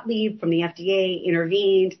Scott Gottlieb from the FDA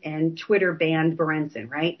intervened and Twitter banned Berenson,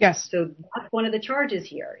 right? Yes. So that's one of the charges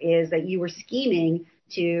here is that you were scheming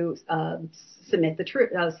to submit the truth,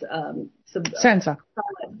 censor.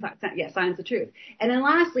 Silence the truth. And then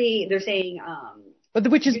lastly, they're saying,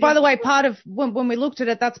 which is, by the way, part of when we looked at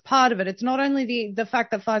it, that's part of it. It's not only the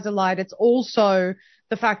fact that Pfizer lied, it's also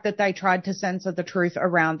the fact that they tried to censor the truth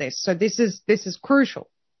around this. So this is crucial.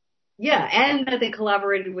 Yeah, and that they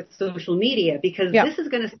collaborated with social media because this is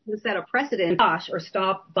going to set a precedent or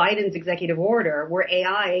stop Biden's executive order where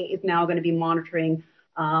AI is now going to be monitoring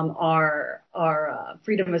our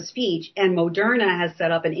freedom of speech. And Moderna has set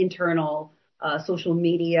up an internal social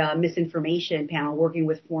media misinformation panel working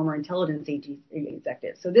with former intelligence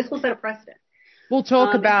executives. So this will set a precedent. We'll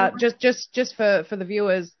talk about just for the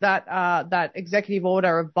viewers that executive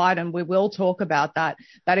order of Biden. We will talk about that.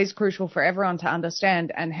 That is crucial for everyone to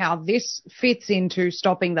understand and how this fits into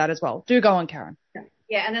stopping that as well. Do go on, Karen.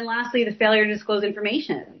 Yeah, and then lastly, the failure to disclose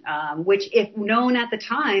information, which if known at the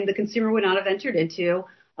time, the consumer would not have entered into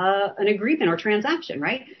an agreement or transaction,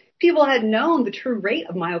 right? People had known the true rate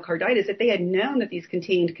of myocarditis, if they had known that these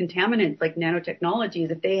contained contaminants like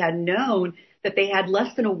nanotechnologies, if they had known that they had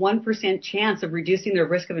less than a 1% chance of reducing their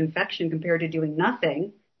risk of infection compared to doing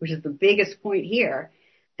nothing, which is the biggest point here,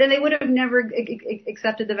 then they would have never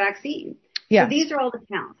accepted the vaccine. Yeah. So these are all the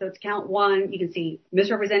counts. So it's count one. You can see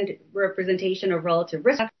misrepresentation of relative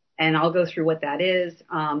risk, and I'll go through what that is.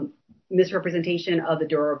 misrepresentation of the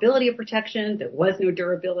durability of protection. There was no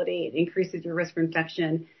durability. It increases your risk for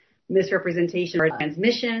infection. Misrepresentation of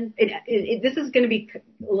transmission. This is going to be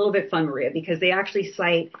a little bit fun, Maria, because they actually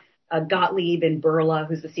cite Gottlieb and Burla,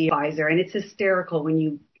 who's the CEO of Pfizer, and it's hysterical when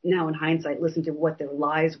you now in hindsight listen to what their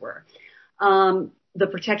lies were. The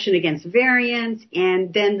protection against variants,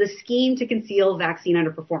 and then the scheme to conceal vaccine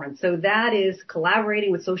underperformance. So that is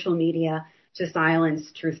collaborating with social media to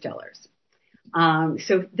silence truth tellers.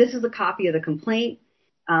 So this is a copy of the complaint,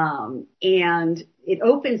 and it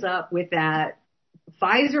opens up with that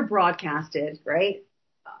Pfizer broadcasted, right,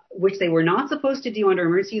 which they were not supposed to do under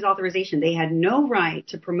emergency use authorization. They had no right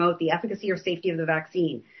to promote the efficacy or safety of the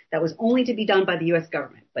vaccine. That was only to be done by the U.S.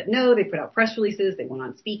 government. But no, they put out press releases. They went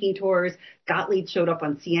on speaking tours. Gottlieb showed up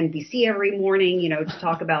on CNBC every morning, to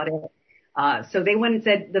talk about it. So they went and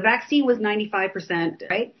said the vaccine was 95%,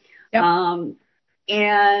 right? Yep.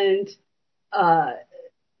 And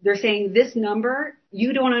they're saying this number,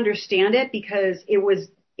 you don't understand it because it was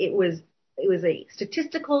a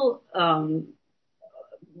statistical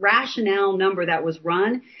rationale number that was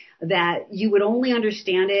run that you would only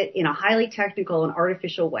understand it in a highly technical and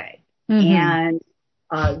artificial way. Mm-hmm.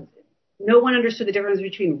 And no one understood the difference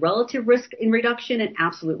between relative risk in reduction and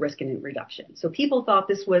absolute risk in reduction. So people thought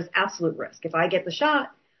this was absolute risk. If I get the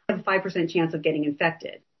shot, I have a 5% chance of getting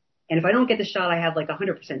infected. And if I don't get the shot, I have like a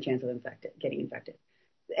 100% chance of getting infected.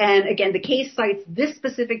 And again, the case cites this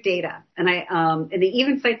specific data, and they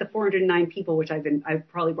even cite the 409 people, which I've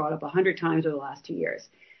probably brought up 100 times over the last 2 years.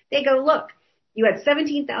 They go, look, you had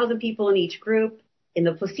 17,000 people in each group. In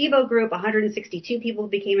the placebo group, 162 people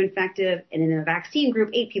became infected, and in the vaccine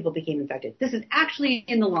group, 8 people became infected. This is actually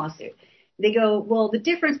in the lawsuit. They go, well, the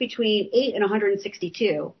difference between 8 and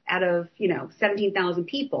 162 out of 17,000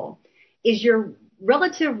 people is your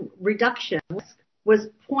relative reduction was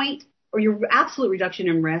your absolute reduction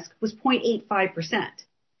in risk was 0.85%.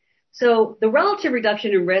 So the relative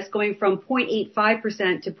reduction in risk going from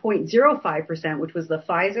 0.85% to 0.05%, which was the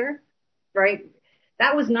Pfizer, right?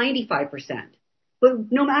 That was 95%.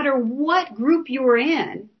 But no matter what group you were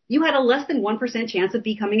in, you had a less than 1% chance of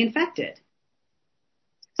becoming infected.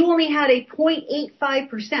 You only had a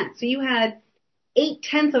 0.85%. So you had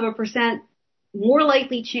 0.8% more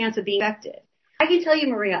likely chance of being infected. I can tell you,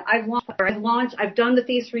 Maria, I've done the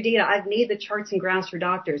phase 3 data. I've made the charts and graphs for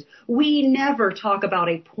doctors. We never talk about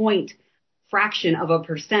a point fraction of a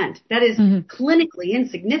percent. That is clinically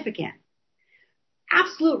insignificant.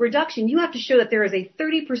 Absolute reduction, you have to show that there is a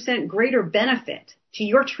 30% greater benefit to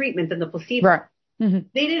your treatment than the placebo. Right. Mm-hmm.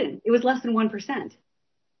 They didn't. It was less than 1%.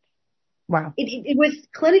 Wow. It was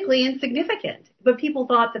clinically insignificant, but people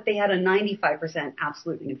thought that they had a 95%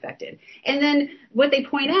 absolutely infected. And then what they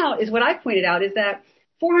point out is what I pointed out is that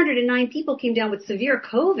 409 people came down with severe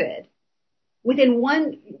COVID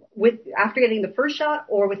after getting the first shot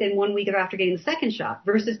or within 1 week after getting the second shot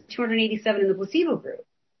versus 287 in the placebo group.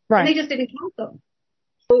 Right. And they just didn't count them.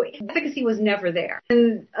 So efficacy was never there.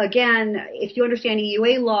 And again, if you understand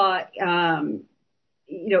EUA law,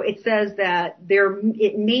 it says that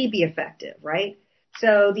it may be effective, right?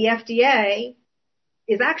 So the FDA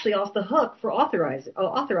is actually off the hook for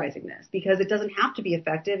authorizing this because it doesn't have to be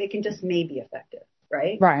effective. It can just may be effective,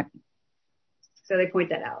 right? Right. So they point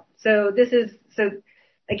that out. So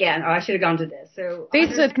again, I should have gone to this. So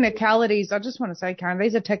these are technicalities. I just want to say, Karen,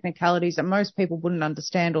 these are technicalities that most people wouldn't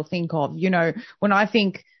understand or think of. When I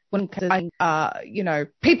think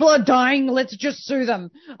people are dying, let's just sue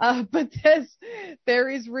them. But there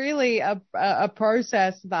is really a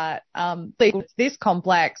process that is this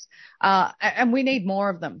complex, and we need more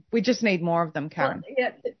of them. We just need more of them, Karen. Well,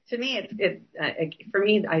 yeah, to me, for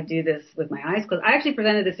me, I do this with my eyes closed. I actually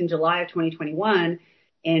presented this in July of 2021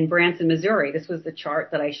 in Branson, Missouri. This was the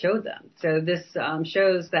chart that I showed them. So this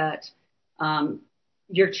shows that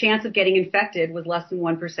your chance of getting infected was less than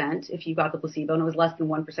 1% if you got the placebo, and it was less than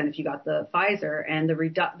 1% if you got the Pfizer, and the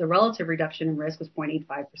relative reduction in risk was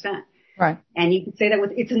 0.85%. Right. And you can say that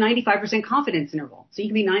it's a 95% confidence interval. So you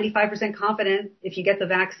can be 95% confident if you get the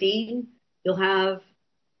vaccine, you'll have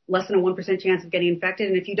less than a 1% chance of getting infected,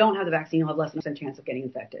 and if you don't have the vaccine, you'll have less than a 1% chance of getting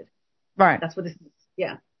infected. Right. That's what this is.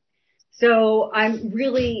 Yeah. So I'm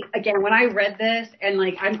really, again, when I read this and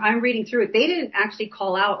I'm reading through it, they didn't actually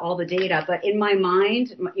call out all the data, but in my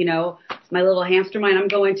mind, my little hamster mind, I'm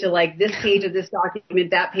going to this page of this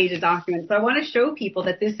document, that page of document. So I want to show people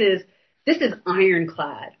that this is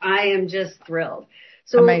ironclad. I am just thrilled.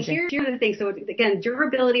 So amazing. Here's the thing. So again,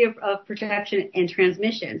 durability of protection and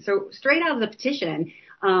transmission. So straight out of the petition,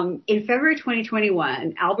 in February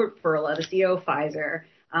 2021, Albert Bourla, the CEO of Pfizer,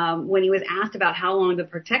 when he was asked about how long the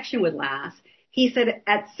protection would last, he said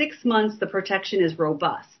at 6 months, the protection is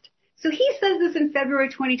robust. So he says this in February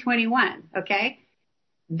 2021, okay?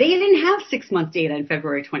 They didn't have 6 months data in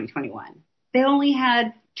February 2021. They only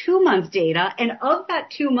had 2 months data, and of that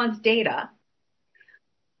 2 months data,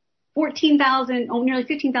 14,000, nearly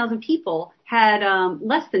 15,000 people had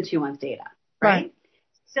less than 2 months data, right?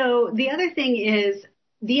 So the other thing is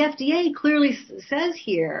the FDA clearly says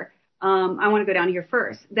here, I want to go down here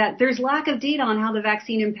first, that there's lack of data on how the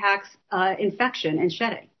vaccine impacts infection and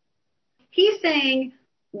shedding. He's saying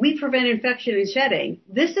we prevent infection and shedding.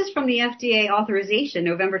 This is from the FDA authorization,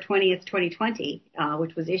 November 20th, 2020,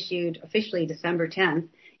 which was issued officially December 10th.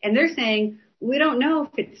 And they're saying we don't know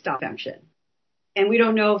if it stops infection. And we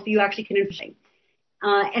don't know if you actually can infect.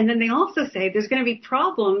 And then they also say there's going to be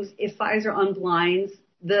problems if Pfizer unblinds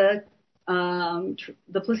the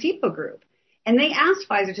placebo group. And they asked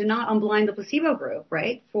Pfizer to not unblind the placebo group,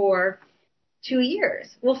 right, for 2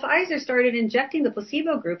 years. Well, Pfizer started injecting the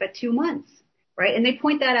placebo group at 2 months, right? And they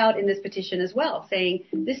point that out in this petition as well, saying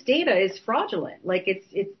this data is fraudulent, like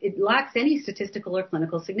it lacks any statistical or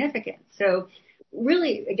clinical significance. So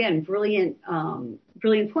really, again, brilliant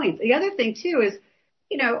points. The other thing too is,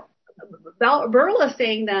 Bourla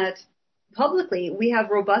saying that publicly we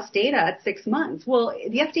have robust data at 6 months. Well,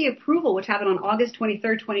 the FDA approval, which happened on August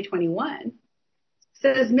 23rd, 2021,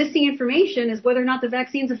 says missing information is whether or not the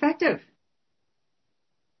vaccine's effective.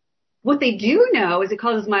 What they do know is it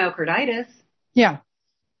causes myocarditis. Yeah.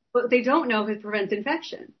 But they don't know if it prevents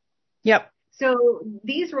infection. Yep. So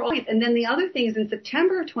these were all, and then the other thing is in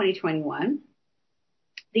September of 2021,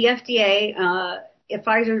 the FDA,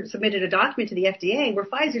 Pfizer submitted a document to the FDA where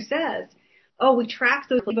Pfizer says, we tracked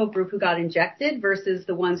the placebo group who got injected versus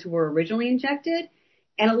the ones who were originally injected.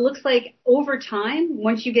 And it looks like over time,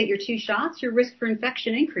 once you get your 2 shots, your risk for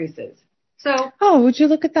infection increases. So. Oh, would you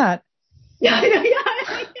look at that? Yeah.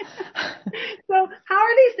 So how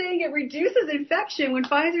are they saying it reduces infection when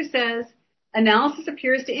Pfizer says analysis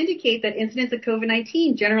appears to indicate that incidence of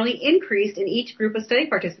COVID-19 generally increased in each group of study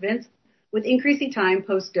participants with increasing time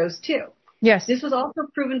post-dose 2? Yes. This was also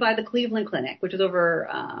proven by the Cleveland Clinic, which is over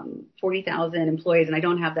 40,000 employees, and I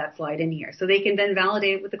don't have that slide in here. So they can then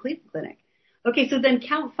validate it with the Cleveland Clinic. Okay, so then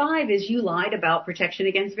count 5 is you lied about protection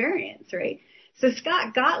against variants, right? So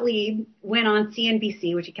Scott Gottlieb went on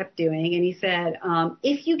CNBC, which he kept doing, and he said,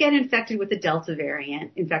 if you get infected with the Delta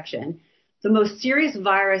variant infection, the most serious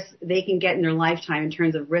virus they can get in their lifetime in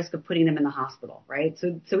terms of risk of putting them in the hospital, right?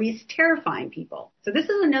 So he's terrifying people. So this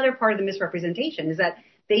is another part of the misrepresentation, is that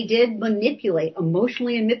they did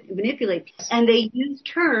emotionally manipulate, and they used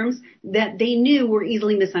terms that they knew were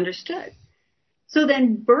easily misunderstood. So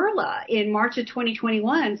then Bourla in March of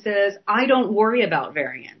 2021 says, I don't worry about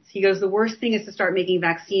variants. He goes, the worst thing is to start making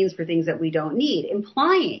vaccines for things that we don't need,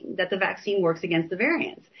 implying that the vaccine works against the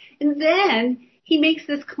variants. And then he makes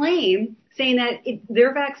this claim saying that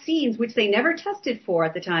their vaccines, which they never tested for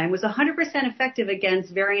at the time, was 100% effective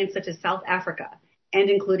against variants such as South Africa and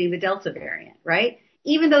including the Delta variant, right?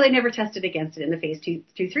 Even though they never tested against it in the phase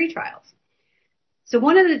 2-3 trials. So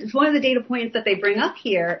one of the data points that they bring up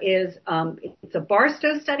here is it's a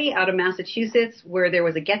Barstow study out of Massachusetts where there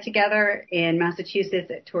was a get-together in Massachusetts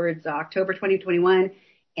towards October 2021,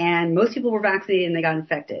 and most people were vaccinated and they got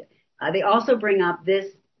infected. They also bring up this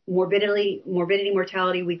morbidity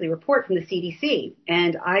mortality weekly report from the CDC,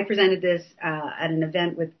 and I presented this at an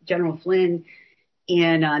event with General Flynn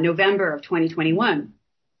in November of 2021.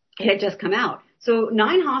 It had just come out. So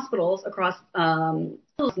 9 hospitals across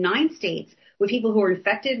 9 states with people who were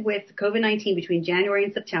infected with COVID-19 between January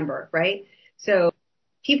and September, right? So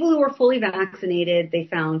people who were fully vaccinated, they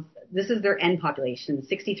found this is their end population,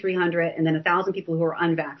 6,300, and then 1,000 people who were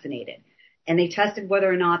unvaccinated. And they tested whether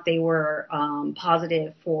or not they were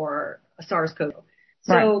positive for SARS-CoV.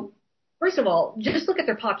 So right. First of all, just look at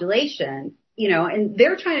their population, and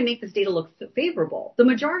they're trying to make this data look favorable. The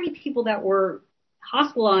majority of people that were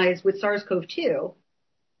hospitalized with SARS-CoV-2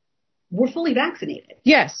 were fully vaccinated.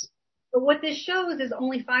 Yes. But what this shows is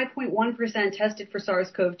only 5.1% tested for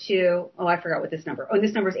SARS-CoV-2. Oh, I forgot what this number. Oh,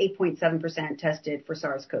 this number is 8.7% tested for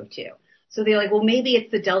SARS-CoV-2. So they're like, well, maybe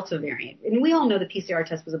it's the Delta variant. And we all know the PCR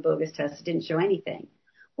test was a bogus test. It didn't show anything.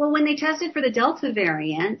 Well, when they tested for the Delta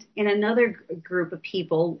variant in another group of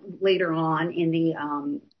people later on in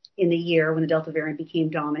the year when the Delta variant became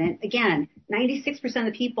dominant, again, 96% of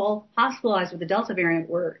the people hospitalized with the Delta variant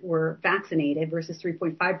were vaccinated versus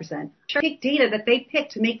 3.5%. Pick data that they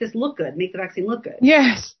picked to make this look good, make the vaccine look good.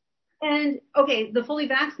 Yes. And, okay, the fully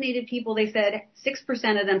vaccinated people, they said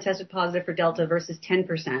 6% of them tested positive for Delta versus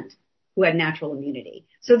 10% who had natural immunity.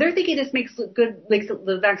 So they're thinking this makes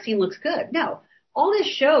the vaccine looks good. No. All this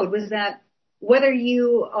showed was that whether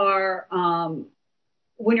you are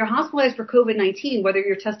when you're hospitalized for COVID-19, whether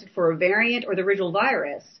you're tested for a variant or the original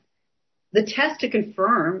virus, the test to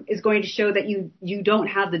confirm is going to show that you don't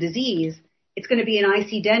have the disease. It's going to be an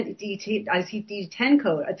ICD-10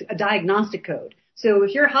 code, a diagnostic code. So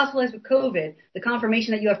if you're hospitalized with COVID, the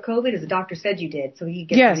confirmation that you have COVID is the doctor said you did, so you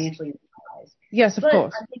get financially incentivized. Yes, of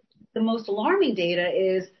course. I think the most alarming data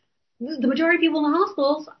is the majority of people in the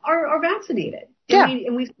hospitals are vaccinated. Yeah.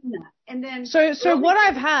 And we've seen that. And then so what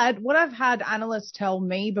I've had analysts tell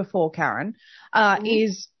me before, Karen,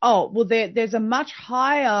 is, there's a much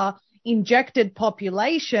higher injected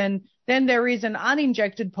population than there is an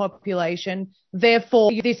uninjected population.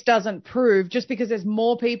 Therefore, this doesn't prove, just because there's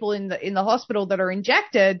more people in the hospital that are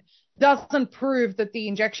injected, doesn't prove that the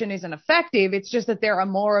injection isn't effective. It's just that there are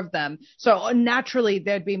more of them. So naturally,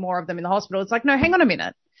 there'd be more of them in the hospital. It's like, no, hang on a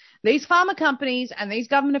minute. These pharma companies and these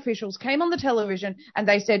government officials came on the television and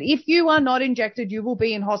they said, if you are not injected, you will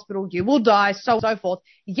be in hospital, you will die, so forth.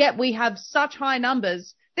 Yet we have such high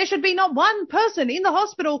numbers. There should be not one person in the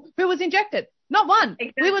hospital who was injected. Not one.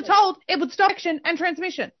 Exactly. We were told it would stop infection and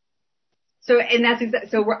transmission. So, and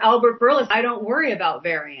that's so we're Albert Bourla. I don't worry about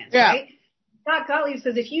variants, right? Scott Gottlieb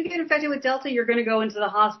says if you get infected with Delta, you're going to go into the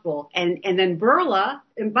hospital. And then Bourla,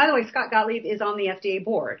 and by the way, Scott Gottlieb is on the FDA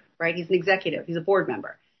board, right? He's an executive. He's a board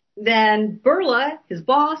member. Then Bourla, his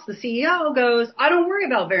boss, the CEO, goes, I don't worry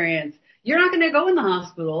about variants. You're not going to go in the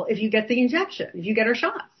hospital if you get the injection, if you get our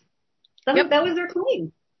shots. That was their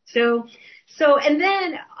claim. So, and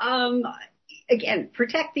then, again,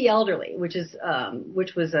 protect the elderly, which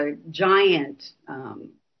was a giant,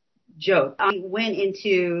 joke. I went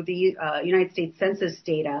into the, United States Census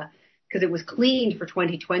data because it was cleaned for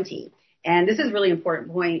 2020. And this is a really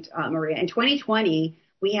important point, Maria. In 2020,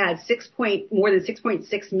 we had more than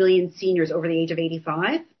 6.6 million seniors over the age of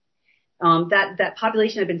 85. That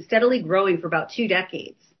population had been steadily growing for about 2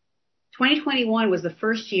 decades. 2021 was the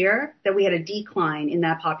first year that we had a decline in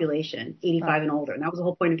that population, 85 and older. And that was the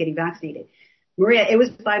whole point of getting vaccinated. Maria, it was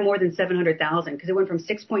by more than 700,000 because it went from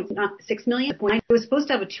 6.6 million. It was supposed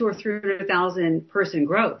to have a 200,000 or 300,000 person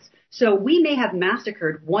growth. So we may have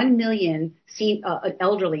massacred 1 million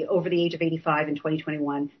elderly over the age of 85 in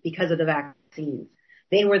 2021 because of the vaccines.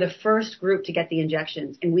 They were the first group to get the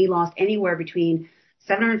injections, and we lost anywhere between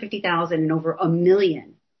 750,000 and over 1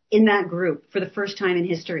 million in that group for the first time in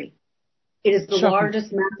history. It is the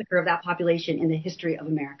largest massacre of that population in the history of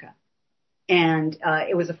America. And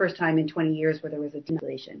it was the first time in 20 years where there was a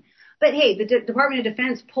demolition. But hey, the Department of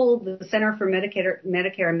Defense pulled the Center for Medicare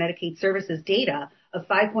and Medicaid Services data of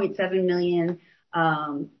 5.7 million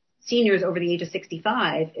seniors over the age of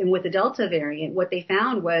 65. And with the Delta variant, what they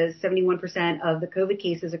found was 71% of the COVID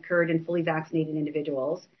cases occurred in fully vaccinated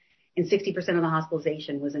individuals, and 60% of the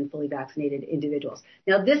hospitalization was in fully vaccinated individuals.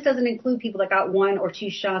 Now, this doesn't include people that got 1 or 2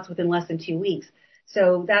 shots within less than 2 weeks.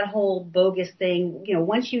 So that whole bogus thing,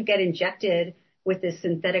 once you get injected with this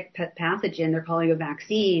synthetic pathogen, they're calling a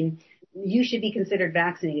vaccine, you should be considered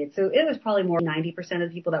vaccinated. So it was probably more than 90% of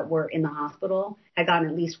the people that were in the hospital had gotten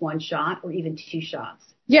at least 1 shot or even 2 shots.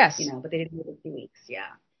 Yes. But they didn't do it in 2 weeks.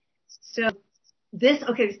 Yeah. So this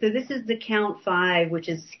is the count 5, which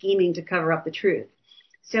is scheming to cover up the truth.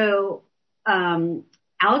 So,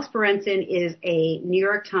 Alex Berenson is a New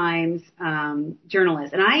York Times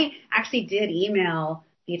journalist, and I actually did email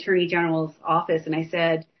the Attorney General's office, and I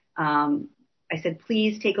said,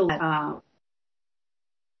 please take a look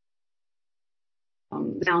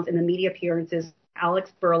in the media appearances,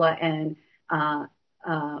 Alex Bourla and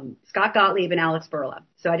Scott Gottlieb and Alex Bourla.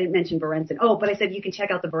 So I didn't mention Berenson. Oh, but I said you can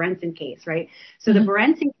check out the Berenson case, right? So the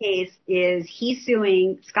Berenson case is he's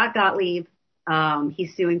suing Scott Gottlieb.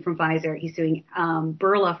 He's suing from Pfizer. He's suing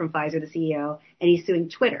Bourla from Pfizer, the CEO, and he's suing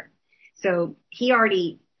Twitter. So he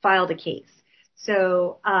already filed a case.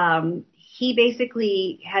 So he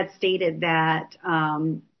basically had stated that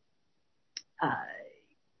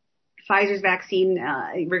Pfizer's vaccine,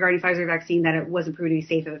 regarding Pfizer's vaccine, that it wasn't proven to be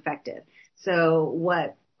safe and effective. So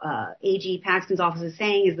what AG Paxton's office is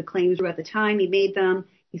saying is the claims were at the time he made them.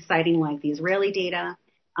 He's citing like the Israeli data,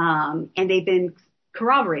 and they've been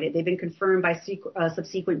corroborated. They've been confirmed by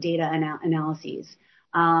subsequent data analyses.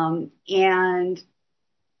 And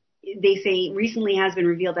they say recently has been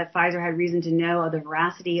revealed that Pfizer had reason to know of the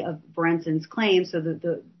veracity of Berenson's claims, so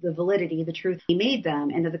the validity, the truth he made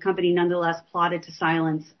them, and that the company nonetheless plotted to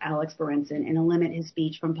silence Alex Berenson and to limit his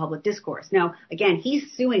speech from public discourse. Now, again,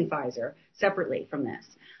 he's suing Pfizer separately from this.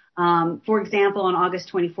 For example, on August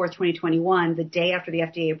 24th, 2021, the day after the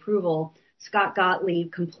FDA approval, Scott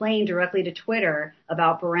Gottlieb complained directly to Twitter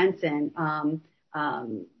about Berenson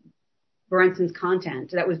Berenson's content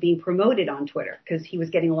that was being promoted on Twitter because he was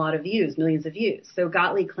getting a lot of views, millions of views. So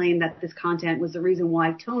Gottlieb claimed that this content was the reason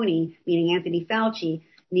why Tony, meaning Anthony Fauci,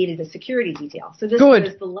 needed a security detail. So this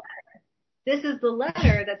was the letter. This is the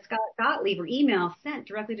letter that Scott Gottlieb or email sent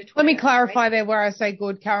directly to Twitter. Let me clarify there where I say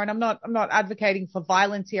good, Karen. I'm not advocating for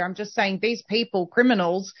violence here. I'm just saying these people,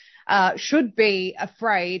 criminals, should be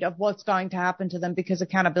afraid of what's going to happen to them because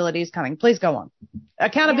accountability is coming. Please go on.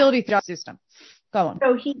 Accountability through the system. Go on.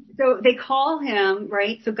 So they call him,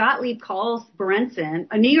 right? So Gottlieb calls Berenson,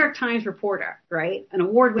 a New York Times reporter, right? An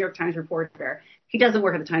award-winning New York Times reporter. He doesn't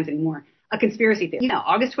work at the Times anymore. A conspiracy theorist.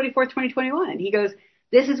 August 24th, 2021. He goes,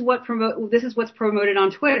 this is what's promoted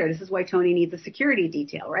on Twitter. This is why Tony needs a security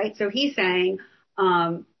detail, right? So he's saying,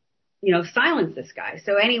 silence this guy.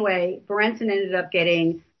 So anyway, Berenson ended up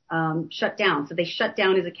getting shut down. So they shut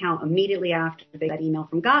down his account immediately after they got email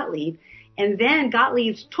from Gottlieb. And then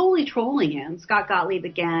Gottlieb's totally trolling him. Scott Gottlieb,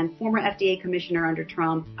 again, former FDA commissioner under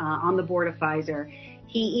Trump, on the board of Pfizer.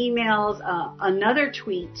 He emails another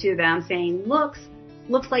tweet to them saying, looks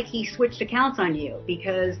like he switched accounts on you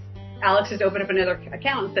because Alex has opened up another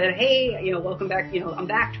account and said, hey, welcome back, I'm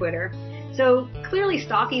back, Twitter. So clearly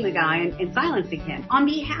stalking the guy and silencing him on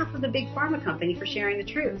behalf of the big pharma company for sharing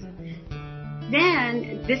the truth.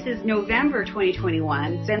 Then, this is November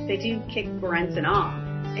 2021, since they do kick Berenson off.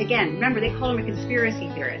 Again, remember, they call him a conspiracy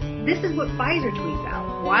theorist. This is what Pfizer tweets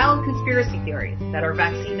out. Wild conspiracy theories that our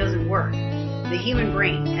vaccine doesn't work. The human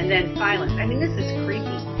brain, and then silence. I mean, this is creepy,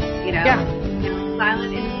 Yeah.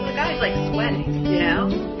 Silent, and the guy's like sweating,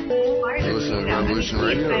 Listen to Revolution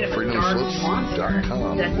Radio,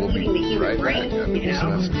 freedomslips.com. That's we'll eating the be human right brain, back after this so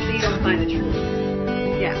message. you don't find the truth.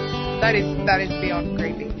 Yeah. That is beyond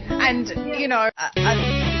creepy. And, just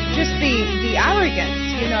the arrogance,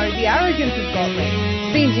 the arrogance of Gottlieb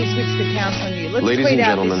seems he switched accounts on you. Let's Ladies tweet and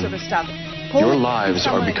out gentlemen, this sort of stuff. your lives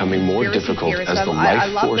are becoming more difficult as the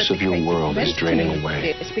life force of your world is draining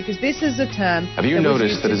away. Because this is a term. Have you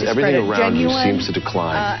noticed that as everything around you seems to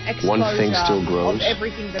decline, one thing still grows?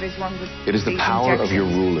 Everything that is wrong with it is the power of your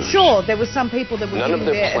rulers. Sure, there were some people that were None of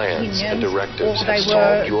giving their their plans and opinions, directives or they have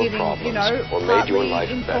solved your giving, problems or made your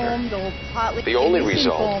life better. Or partly The only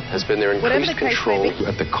result has been their Whatever increased the case control may be.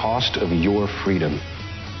 at the cost of your freedom.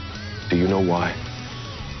 Do you know why?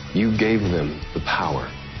 You gave them the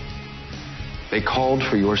power. They called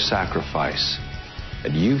for your sacrifice,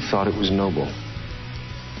 and you thought it was noble.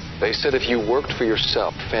 They said if you worked for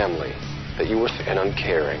yourself, family, that you were and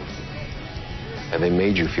uncaring, and they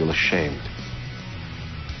made you feel ashamed.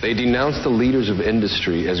 They denounced the leaders of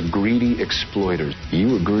industry as greedy exploiters.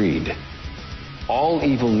 You agreed. All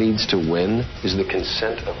evil needs to win is the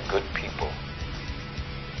consent of good people.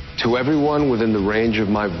 To everyone within the range of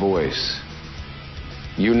my voice,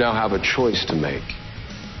 you now have a choice to make.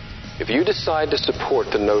 If you decide to support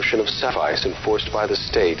the notion of sacrifice enforced by the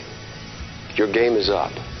state, your game is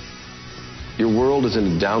up. Your world is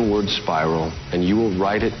in a downward spiral, and you will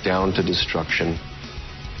ride it down to destruction.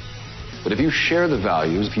 But if you share the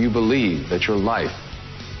values, if you believe that your life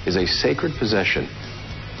is a sacred possession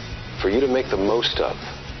for you to make the most of,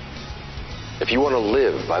 if you want to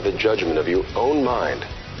live by the judgment of your own mind,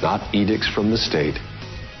 not edicts from the state,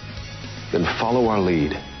 then follow our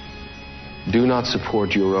lead. Do not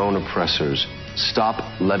support your own oppressors. Stop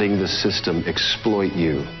letting the system exploit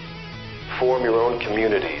you. Form your own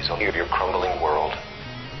communities of your crumbling world.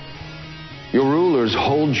 Your rulers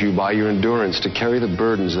hold you by your endurance to carry the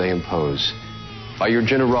burdens they impose, by your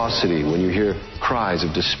generosity when you hear cries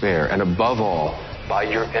of despair, and above all, by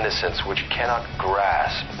your innocence which cannot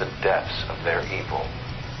grasp the depths of their evil.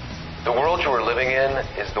 The world you are living in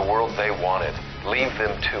is the world they wanted. Leave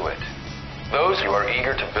them to it. Those who are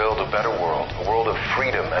eager to build a better world, a world of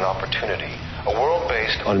freedom and opportunity, a world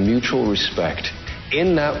based on mutual respect.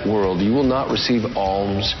 In that world, you will not receive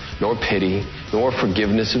alms, nor pity, nor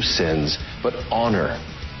forgiveness of sins, but honor,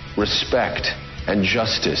 respect, and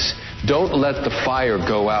justice. Don't let the fire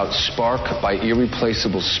go out spark by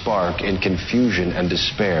irreplaceable spark in confusion and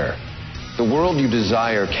despair. The world you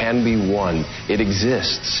desire can be won. It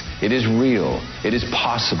exists. It is real. It is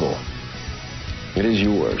possible. It is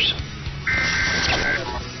yours.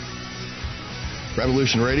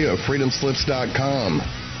 Revolution Radio, freedomslips.com.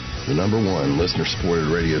 The #1 listener-supported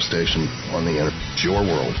radio station on the internet. It's your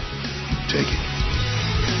world. Take it.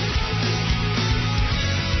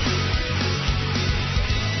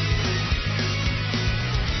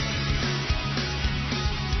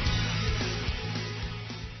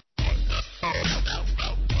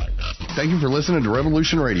 Thank you for listening to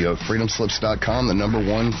Revolution Radio, freedomslips.com, the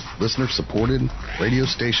 #1 listener-supported radio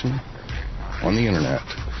station on the internet.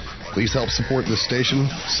 Please help support this station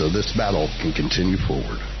so this battle can continue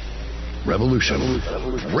forward. Revolution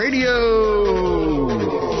Radio.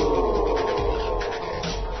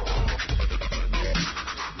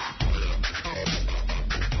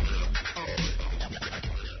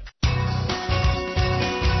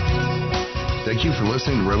 Thank you for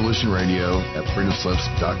listening to Revolution Radio at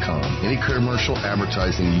freedomslips.com. Any commercial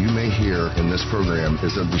advertising you may hear in this program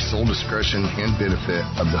is of the sole discretion and benefit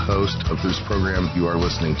of the host of whose program you are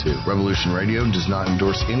listening to. Revolution Radio does not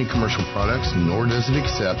endorse any commercial products, nor does it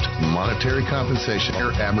accept monetary compensation or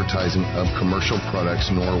advertising of commercial products,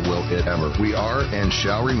 nor will it ever. We are and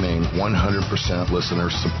shall remain 100% listener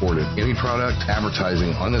supported. Any product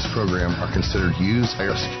advertising on this program are considered used at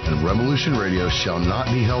risk, and Revolution Radio shall not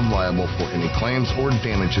be held liable for any claims or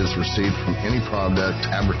damages received from any product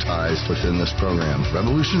advertised within this program.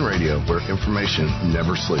 Revolution Radio, where information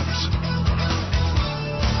never sleeps.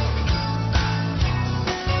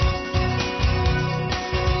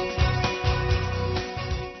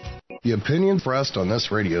 The opinions expressed on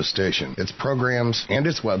this radio station, its programs, and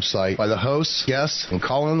its website by the hosts, guests, and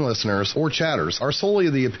call-in listeners or chatters are solely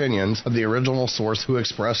the opinions of the original source who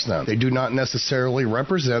expressed them. They do not necessarily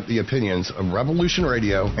represent the opinions of Revolution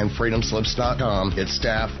Radio and freedomslips.com, its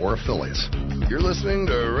staff, or affiliates. You're listening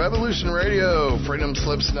to Revolution Radio,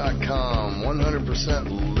 freedomslips.com,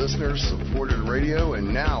 100% listener-supported radio,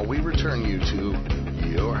 and now we return you to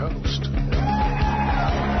your host.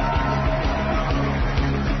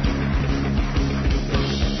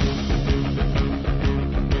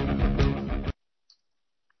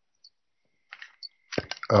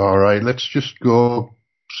 All right, let's just go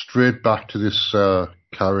straight back to this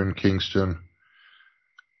Karen Kingston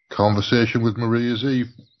conversation with Maria Z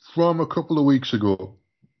from a couple of weeks ago.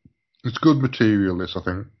 It's good material, this, I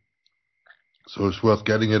think. So it's worth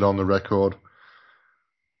getting it on the record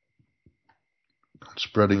and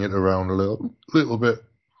spreading it around a little bit.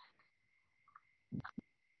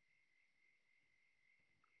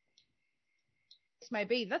 May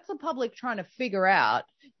be. That's the public trying to figure out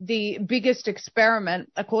the biggest experiment,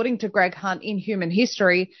 according to Greg Hunt, in human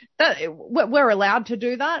history. That we're allowed to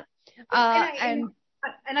do that. And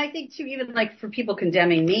I think too, even like for people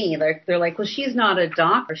condemning me, like they're like, well, she's not a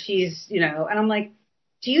doctor. She's, and I'm like,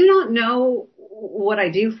 do you not know what I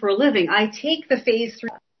do for a living? I take the phase 3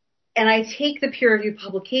 and I take the peer reviewed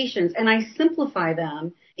publications and I simplify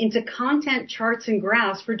them into content, charts, and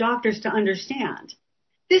graphs for doctors to understand.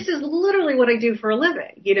 This is literally what I do for a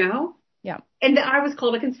living, Yeah. And I was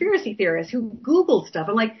called a conspiracy theorist who Googled stuff.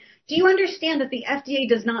 I'm like, do you understand that the FDA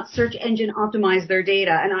does not search engine optimize their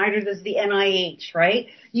data, and either does the NIH, right?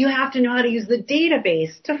 You have to know how to use the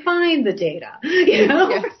database to find the data,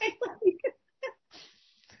 Yes.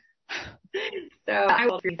 So I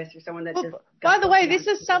will agree with someone that just. By the way, this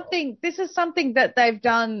is something that they've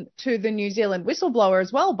done to the New Zealand whistleblower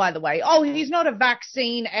as well, by the way. Oh, he's not a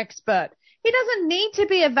vaccine expert. He doesn't need to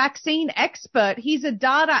be a vaccine expert. He's a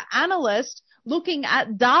data analyst looking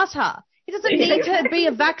at data. He doesn't need to be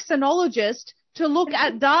a vaccinologist to look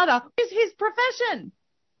at data. It's his profession.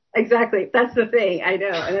 Exactly. That's the thing. I know.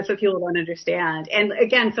 And that's what people don't understand. And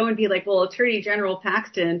again, someone would be like, well, Attorney General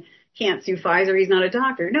Paxton can't sue Pfizer. He's not a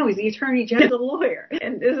doctor. No, he's the Attorney General lawyer.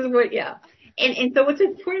 And this is what, yeah. And so what's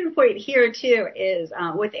important point here too is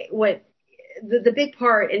what the big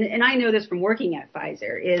part, and I know this from working at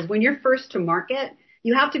Pfizer, is when you're first to market,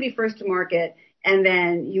 you have to be first to market, and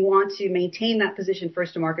then you want to maintain that position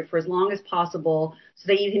first to market for as long as possible so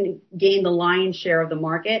that you can gain the lion's share of the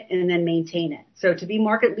market and then maintain it. So to be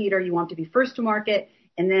market leader, you want to be first to market,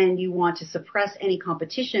 and then you want to suppress any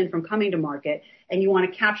competition from coming to market, and you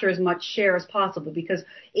want to capture as much share as possible, because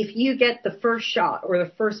if you get the first shot or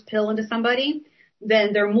the first pill into somebody,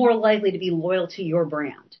 then they're more likely to be loyal to your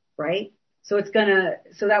brand, right? So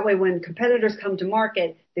so that way when competitors come to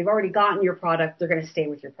market, they've already gotten your product, they're going to stay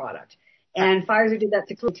with your product. And Pfizer did that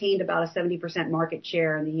successfully, attained about a 70% market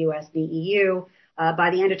share in the US and the EU. By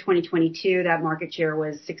the end of 2022, that market share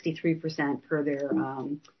was 63% per their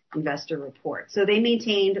investor report. So they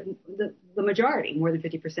maintained the majority, more than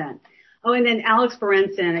 50%. Oh, and then Alex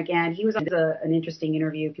Berenson, again, he was on an interesting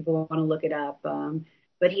interview. People want to look it up.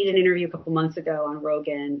 But he did an interview a couple months ago on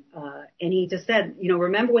Rogan, and he just said,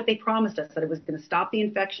 remember what they promised us, that it was going to stop the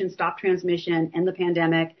infection, stop transmission, end the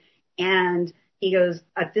pandemic. And he goes,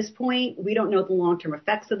 at this point, we don't know the long-term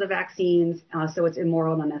effects of the vaccines, so it's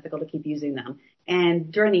immoral and unethical to keep using them.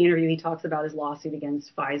 And during the interview, he talks about his lawsuit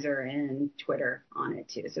against Pfizer and Twitter on it,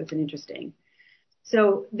 too. So it's interesting.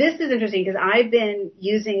 So this is interesting because I've been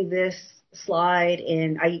using this slide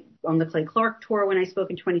on the Clay Clark tour when I spoke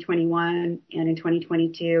in 2021 and in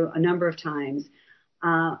 2022 a number of times.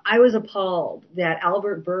 I was appalled that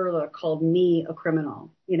Albert Bourla called me a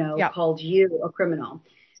criminal, called you a criminal.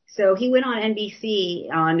 So he went on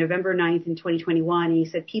NBC on November 9th in 2021, and he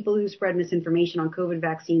said people who spread misinformation on COVID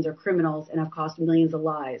vaccines are criminals and have cost millions of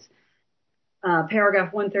lives.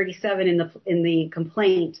 Paragraph 137 in the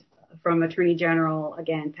complaint from Attorney General,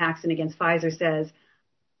 again, Paxton against Pfizer, says,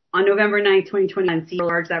 on November 9th, 2021, he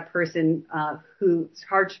charged that person who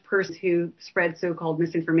spread so-called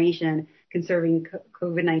misinformation concerning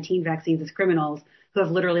COVID-19 vaccines as criminals who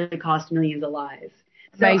have literally cost millions of lives.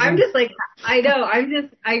 So amazing. I'm just like,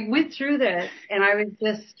 I went through this and I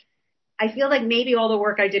feel like maybe all the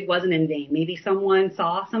work I did wasn't in vain. Maybe someone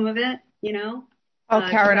saw some of it, you know? Oh,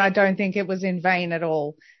 Karen, I don't think it was in vain at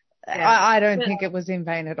all. Yeah. I don't think it was in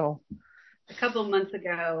vain at all. A couple of months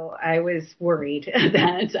ago, I was worried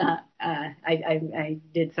that I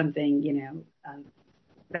did something, you know,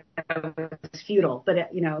 that was futile.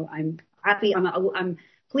 But, you know, I'm happy. I'm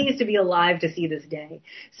pleased to be alive to see this day.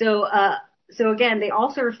 So again, they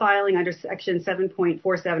also are filing under Section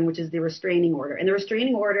 7.47, which is the restraining order. And the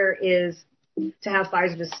restraining order is to have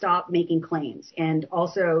Pfizer to stop making claims and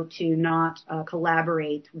also to not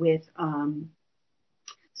collaborate with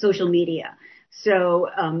social media. So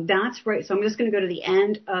that's right. So I'm just going to go to the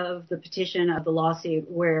end of the petition of the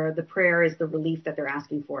lawsuit where the prayer is the relief that they're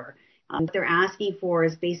asking for. What they're asking for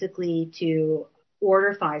is basically to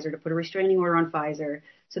order Pfizer, to put a restraining order on Pfizer,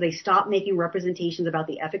 so they stop making representations about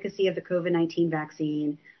the efficacy of the COVID-19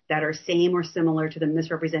 vaccine that are same or similar to the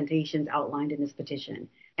misrepresentations outlined in this petition.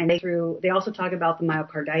 And they also talk about the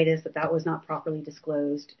myocarditis, that was not properly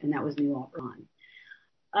disclosed, and that was new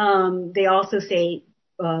on. They also say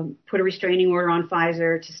put a restraining order on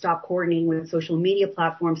Pfizer to stop coordinating with social media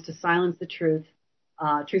platforms to silence the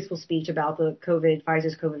truthful speech about the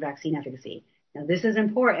Pfizer's COVID vaccine efficacy. Now, this is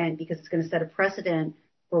important because it's going to set a precedent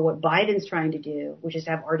for what Biden's trying to do, which is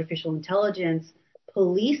to have artificial intelligence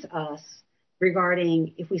police us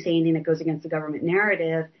regarding if we say anything that goes against the government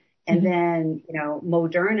narrative. And then, you know,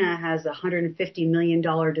 Moderna has a $150 million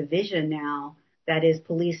division now that is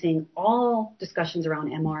policing all discussions around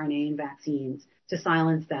mRNA and vaccines to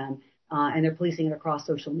silence them, and they're policing it across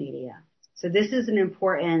social media. So this is an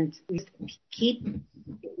important, keep, you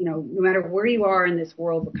know, no matter where you are in this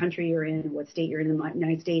world, what country you're in, what state you're in the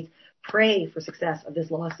United States, pray for success of this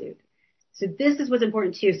lawsuit. So this is what's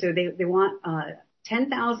important too. So they want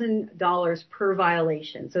 $10,000 per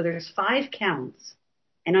violation. So there's 5 counts,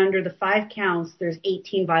 and under the 5 counts, there's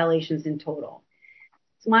 18 violations in total.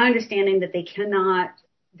 It's my understanding that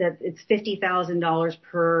that it's $50,000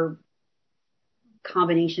 per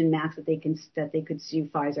combination max that they could sue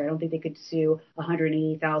Pfizer. I don't think they could sue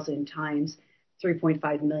 180,000 times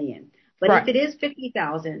 3.5 million. But right. If it is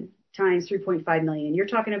 50,000 times 3.5 million, you're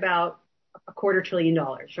talking about $250 billion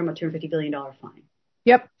from a $250 billion fine.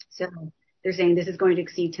 Yep. So they're saying this is going to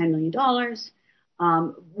exceed $10 million.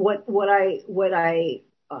 What I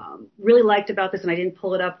really liked about this, and I didn't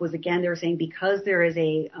pull it up, was again, they were saying because there is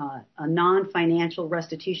a non-financial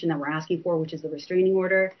restitution that we're asking for, which is the restraining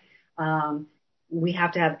order, we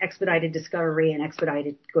have to have expedited discovery and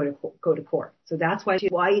expedited go to court. So that's why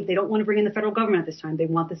they don't want to bring in the federal government at this time. They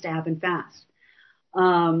want this to happen fast.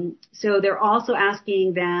 So they're also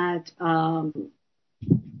asking that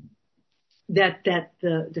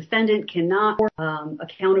the defendant cannot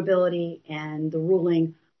accountability and the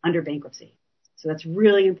ruling under bankruptcy. So that's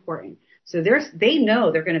really important. So they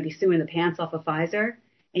know they're going to be suing the pants off of Pfizer.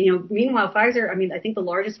 And, you know, meanwhile, Pfizer, I mean, I think the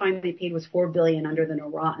largest fine they paid was $4 billion under the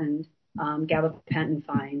Neurontin gabapentin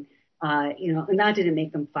fine, you know, and that didn't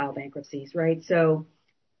make them file bankruptcies, right? So,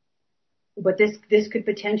 but this could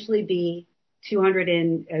potentially be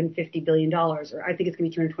 $250 billion, or I think it's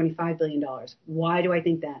going to be $225 billion. Why do I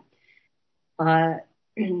think that?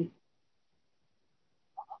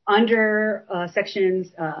 Under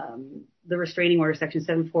sections, the restraining order, section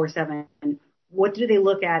 747, what do they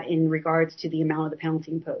look at in regards to the amount of the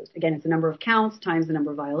penalty imposed? Again, it's the number of counts times the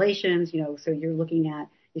number of violations, you know, so you're looking at,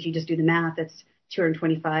 if you just do the math, that's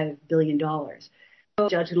 $225 billion. So the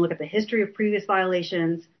judge can look at the history of previous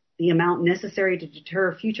violations, the amount necessary to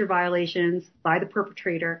deter future violations by the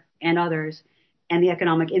perpetrator and others, and the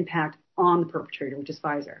economic impact on the perpetrator, which is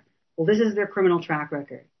Pfizer. Well, this is their criminal track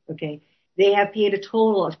record, okay? They have paid a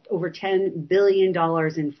total of over $10 billion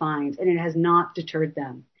in fines, and it has not deterred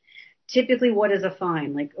them. Typically, what is a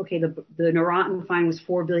fine? Like, okay, the Neurontin fine was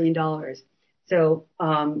 $4 billion. So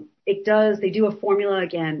they do a formula,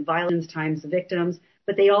 again, violence times the victims,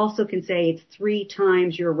 but they also can say it's 3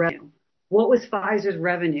 times your revenue. What was Pfizer's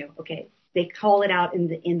revenue? Okay, they call it out in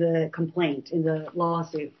the complaint, in the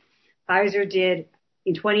lawsuit. Pfizer did,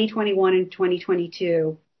 in 2021 and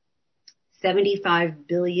 2022, $75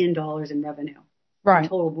 billion in revenue. Right. A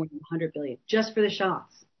total of more than $100 billion, just for the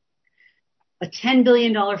shots. A $10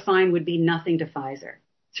 billion fine would be nothing to Pfizer.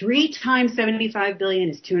 3 times $75 billion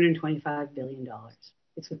is $225 billion.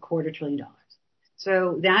 It's $250 billion.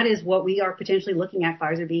 So that is what we are potentially looking at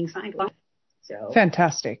Pfizer being signed with. So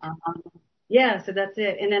fantastic. Yeah, so that's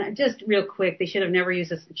it. And then just real quick, they should have never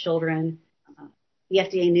used this in children. The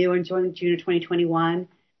FDA knew in June of 2021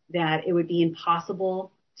 that it would be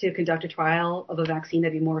impossible to conduct a trial of a vaccine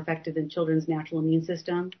that'd be more effective than children's natural immune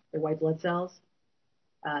system, their white blood cells.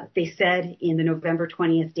 They said in the November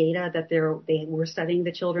 20th data that they were studying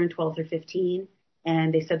the children 12 through 15,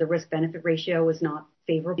 and they said the risk-benefit ratio was not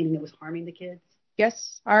favorable, meaning it was harming the kids.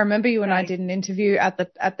 Yes, I remember you and I did an interview at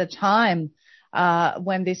the time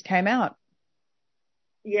when this came out.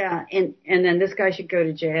 Yeah, and then this guy should go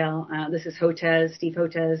to jail. This is Steve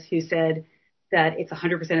Hotez, who said that it's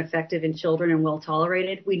 100% effective in children and well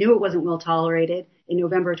tolerated. We knew it wasn't well tolerated in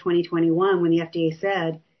November 2021 when the FDA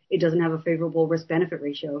said it doesn't have a favorable risk-benefit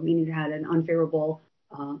ratio, meaning it had an unfavorable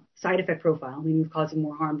side effect profile, meaning it was causing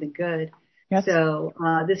more harm than good. Yes. So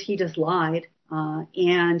he just lied.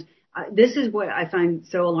 And this is what I find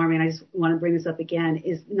so alarming. I just want to bring this up again,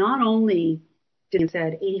 is not only did it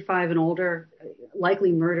said 85 and older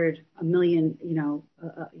likely murdered a million,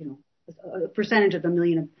 a percentage of the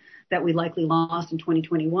million that we likely lost in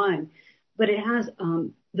 2021, but it has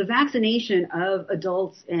the vaccination of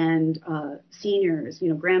adults and seniors,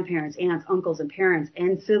 grandparents, aunts, uncles, and parents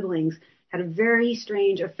and siblings had a very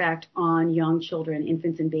strange effect on young children,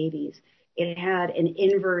 infants and babies. It had an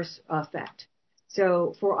inverse effect.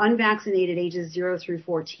 So for unvaccinated ages 0 through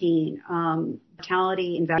 14,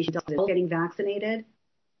 mortality in vaccination, getting vaccinated,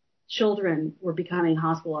 children were becoming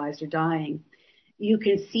hospitalized or dying. You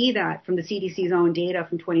can see that from the CDC's own data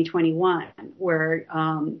from 2021, where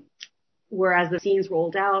whereas the vaccines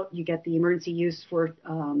rolled out, you get the emergency use for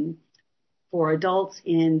adults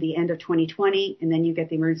in the end of 2020, and then you get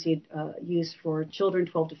the emergency use for children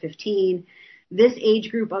 12 to 15. This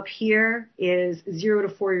age group up here is 0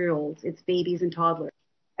 to 4-year-olds. It's babies and toddlers.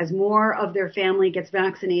 As more of their family gets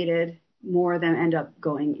vaccinated, more of them end up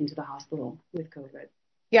going into the hospital with COVID.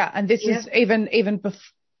 Yeah, and this is even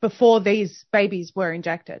before these babies were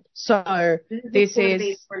injected. So this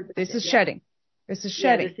is shedding. This is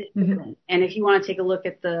shedding. Mm-hmm. And if you want to take a look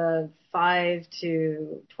at the 5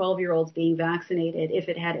 to 12-year-olds being vaccinated, if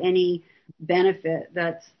it had any benefit,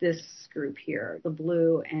 that's this group here, the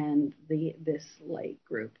blue and this light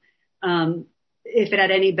group. If it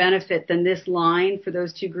had any benefit, then this line for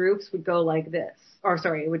those two groups would go like this.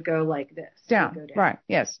 It would go like this. Down. Right.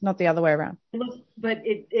 Yes. Not the other way around. But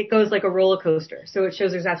it goes like a roller coaster. So it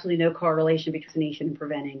shows there's absolutely no correlation between vaccination and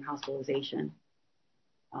preventing hospitalization.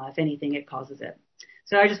 If anything, it causes it.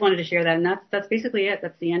 So I just wanted to share that. And that's basically it.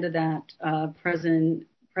 That's the end of that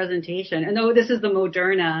presentation. And though this is the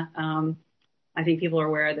Moderna, I think people are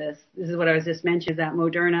aware of this. This is what I was just mentioning, that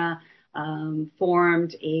Moderna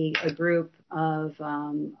formed a group of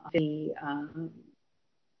the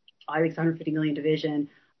I think it's 150 million division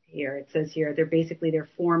here. It says here they're basically their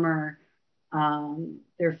former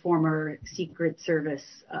Secret Service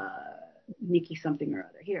Nikki something or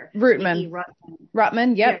other here.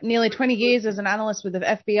 Rutman, yep. Yeah. Nearly 20 years as an analyst with the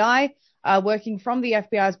FBI, working from the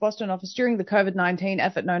FBI's Boston office during the COVID-19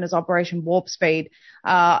 effort known as Operation Warp Speed.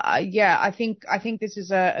 I think this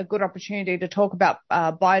is a good opportunity to talk about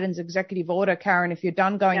Biden's executive order. Karen, if you're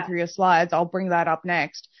done going through your slides, I'll bring that up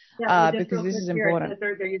next because this is important.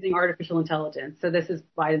 They're using artificial intelligence. So this is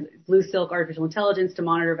Biden's Blue Silk artificial intelligence to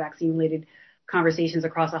monitor vaccine-related conversations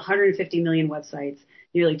across 150 million websites,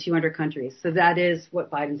 nearly 200 countries. So that is what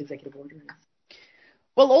Biden's executive order is.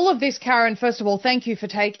 Well, all of this, Karen, first of all, thank you for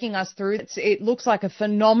taking us through. It looks like a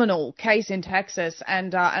phenomenal case in Texas,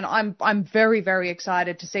 and I'm very, very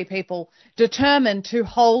excited to see people determined to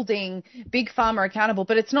holding Big Pharma accountable.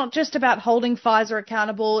 But it's not just about holding Pfizer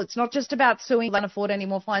accountable. It's not just about suing, can't afford any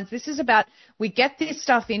more fines. This is about we get this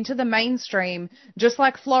stuff into the mainstream, just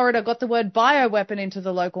like Florida got the word bioweapon into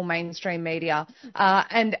the local mainstream media,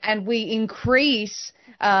 and we increase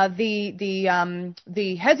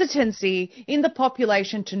the hesitancy in the population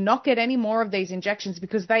to not get any more of these injections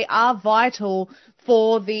because they are vital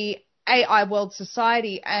for the AI world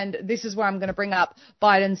society. And this is where I'm going to bring up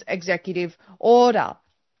Biden's executive order.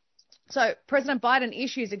 So President Biden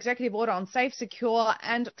issues executive order on safe, secure,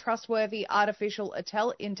 and trustworthy artificial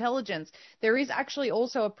intelligence. There is actually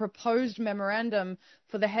also a proposed memorandum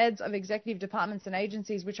for the heads of executive departments and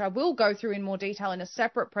agencies, which I will go through in more detail in a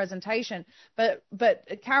separate presentation. But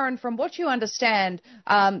Karen, from what you understand,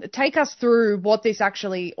 take us through what this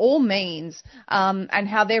actually all means and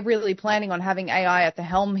how they're really planning on having AI at the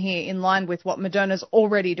helm here in line with what Moderna's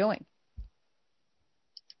already doing.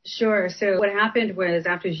 Sure. So what happened was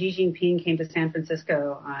after Xi Jinping came to San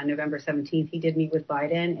Francisco on November 17th, he did meet with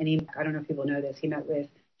Biden, and I don't know if people know this, Xi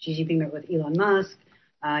Jinping met with Elon Musk,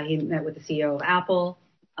 he met with the CEO of Apple,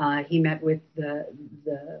 he met with the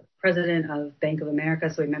president of Bank of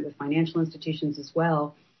America, so he met with financial institutions as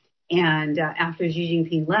well. And after Xi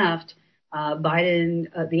Jinping left, Biden,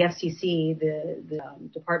 the FCC, the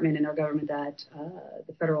department in our government that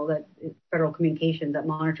federal communications that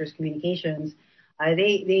monitors communications,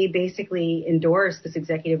 they basically endorsed this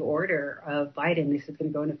executive order of Biden. This is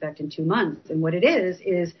going to go into effect in 2 months. And what it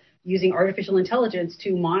is using artificial intelligence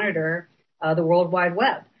to monitor the World Wide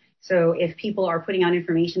Web. So if people are putting out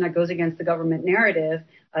information that goes against the government narrative,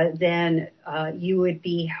 then you would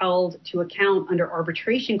be held to account under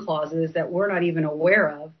arbitration clauses that we're not even aware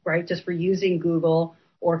of, right? Just for using Google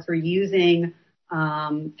or for using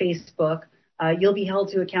Facebook, you'll be held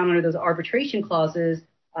to account under those arbitration clauses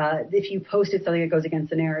if you posted something that goes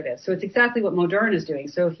against the narrative. So it's exactly what Moderna is doing.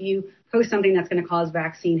 So if you post something that's going to cause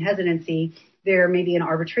vaccine hesitancy, there may be an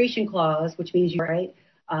arbitration clause, which means you're right.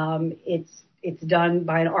 It's done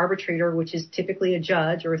by an arbitrator, which is typically a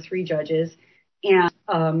judge or 3 judges, and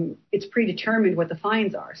it's predetermined what the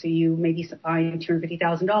fines are. So you may be fined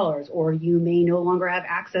 $250,000, or you may no longer have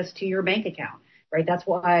access to your bank account, right? That's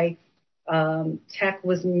why Tech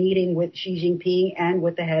was meeting with Xi Jinping and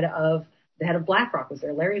with the head of BlackRock was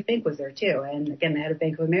there. Larry Fink was there too, and again the head of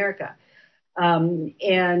Bank of America.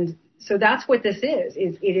 And so that's what this is.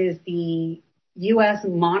 It is the U.S.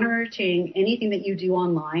 monitoring anything that you do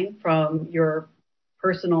online, from your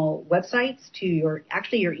personal websites to your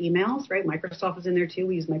emails, right? Microsoft is in there too.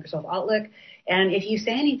 We use Microsoft Outlook, and if you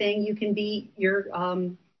say anything, you can be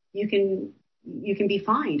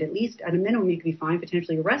fined. At least at a minimum, you can be fined,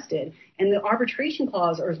 potentially arrested. And the arbitration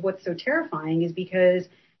clause, or what's so terrifying, is because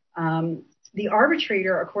the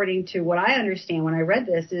arbitrator, according to what I understand when I read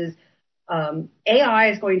this, is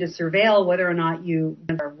AI is going to surveil whether or not you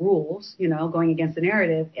have rules, going against the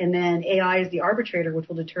narrative, and then AI is the arbitrator, which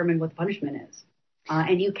will determine what the punishment is.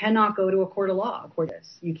 And you cannot go to a court of law for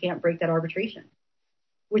this. You can't break that arbitration.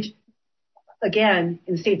 Which, again,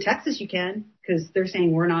 in the state of Texas you can, because they're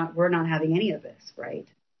saying we're not having any of this, right?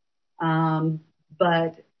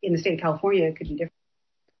 But in the state of California, it could be different.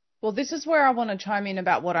 Well, this is where I want to chime in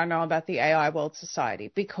about what I know about the AI World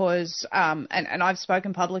Society, because, and I've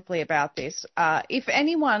spoken publicly about this, if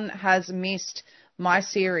anyone has missed my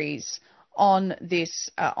series on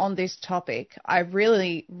this topic, I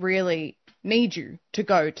really, really need you to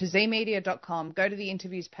go to zmedia.com, go to the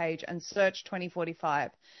interviews page and search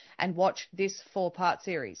 2045 and watch this 4-part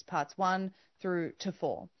series, parts 1 through to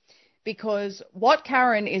 4. Because what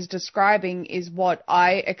Karen is describing is what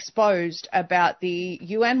I exposed about the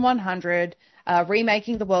UN 100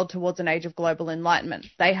 remaking the world towards an age of global enlightenment.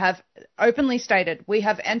 They have openly stated, we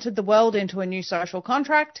have entered the world into a new social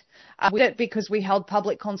contract. We did it because we held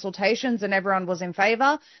public consultations and everyone was in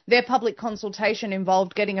favor. Their public consultation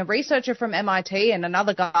involved getting a researcher from MIT and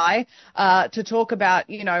another guy to talk about,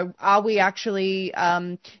 are we actually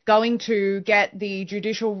going to get the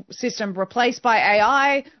judicial system replaced by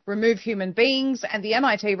AI, remove human beings? And the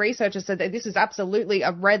MIT researcher said that this is absolutely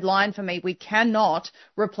a red line for me. We cannot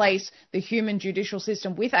replace the human judicial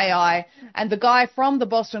system with AI. And the guy from the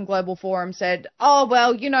Boston Global Forum said, oh,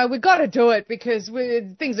 well, we've got to do it because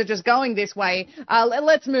things are just going this way.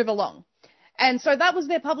 Let's move along. And so that was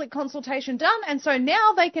their public consultation done. And so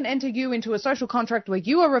now they can enter you into a social contract where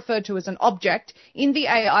you are referred to as an object in the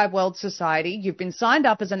AI World Society. You've been signed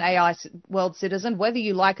up as an AI world citizen, whether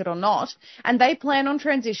you like it or not. And they plan on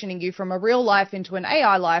transitioning you from a real life into an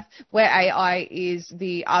AI life where AI is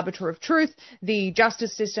the arbiter of truth, the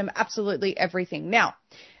justice system, absolutely everything. Now,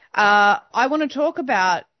 I want to talk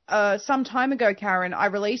about some time ago, Karen, I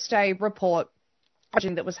released a report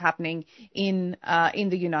that was happening in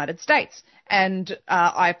the United States. And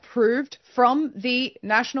I proved from the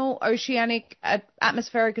National Oceanic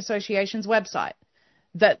Atmospheric Association's website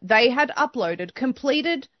that they had uploaded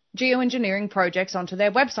completed geoengineering projects onto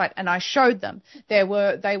their website, and I showed them. They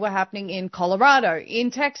were happening in Colorado,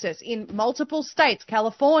 in Texas, in multiple states,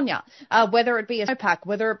 California, whether it be a snowpack,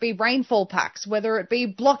 whether it be rainfall packs, whether it be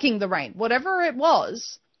blocking the rain, whatever it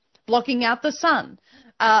was, blocking out the sun.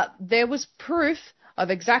 There was proof of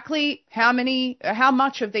exactly how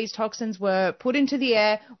much of these toxins were put into the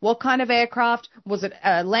air, what kind of aircraft, was it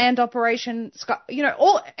a land operation,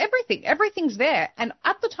 everything's there. And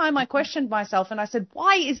at the time I questioned myself and I said,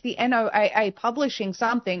 why is the NOAA publishing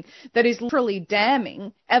something that is literally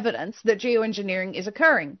damning evidence that geoengineering is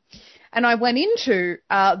occurring? And I went into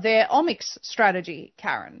their omics strategy,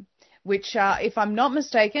 Karen, which, if I'm not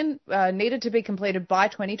mistaken, needed to be completed by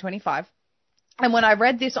 2025. And when I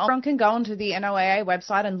read this, everyone can go onto the NOAA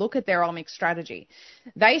website and look at their omics strategy.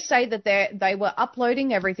 They say that they were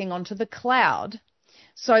uploading everything onto the cloud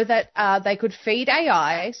so that they could feed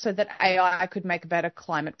AI so that AI could make better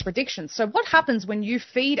climate predictions. So what happens when you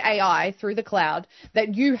feed AI through the cloud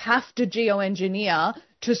that you have to geoengineer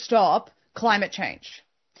to stop climate change?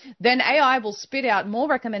 Then AI will spit out more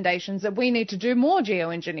recommendations that we need to do more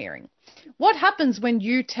geoengineering. What happens when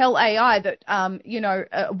you tell AI that,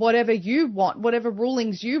 whatever you want, whatever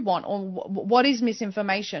rulings you want, or what is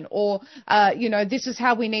misinformation, or, this is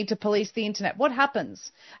how we need to police the internet? What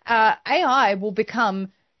happens? AI will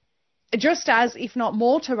become just as, if not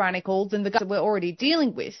more tyrannical than the guys that we're already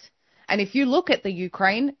dealing with. And if you look at the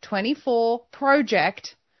Ukraine 24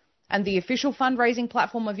 project and the official fundraising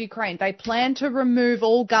platform of Ukraine, they plan to remove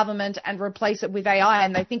all government and replace it with AI,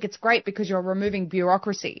 and they think it's great because you're removing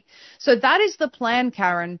bureaucracy. So that is the plan,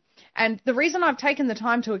 Karen. And the reason I've taken the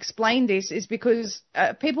time to explain this is because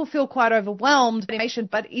people feel quite overwhelmed,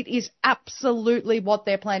 but it is absolutely what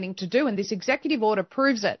they're planning to do, and this executive order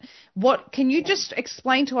proves it. Can you just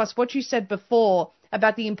explain to us what you said before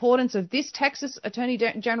about the importance of this Texas Attorney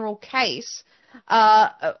General case,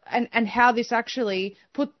 and how this actually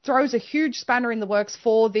throws a huge spanner in the works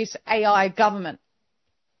for this AI government?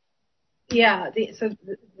 Yeah.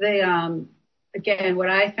 Again, what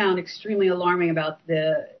I found extremely alarming about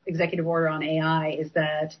the executive order on AI is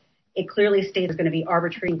that it clearly states there's going to be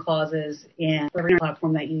arbitration clauses in every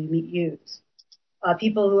platform that you use.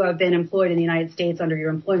 People who have been employed in the United States under your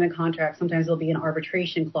employment contract, sometimes there'll be an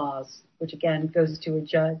arbitration clause, which again goes to a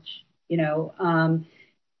judge.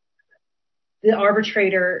 The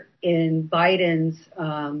arbitrator in Biden's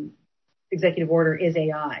executive order is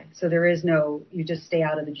AI. So there is you just stay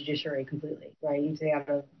out of the judiciary completely, right? You stay out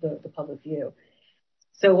of the public view.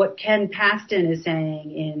 So what Ken Paxton is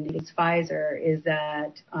saying in his Pfizer is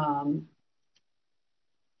that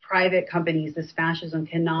private companies, this fascism,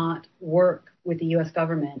 cannot work with the U.S.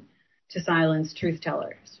 government to silence truth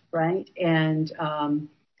tellers, right? And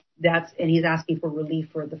and he's asking for relief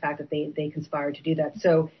for the fact that they conspired to do that.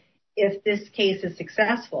 So if this case is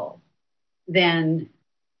successful, then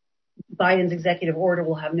Biden's executive order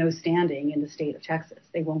will have no standing in the state of Texas.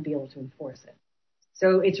 They won't be able to enforce it.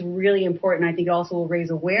 So it's really important. I think it also will raise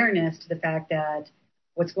awareness to the fact that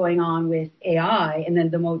what's going on with AI, and then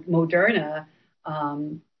the Moderna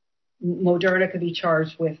could be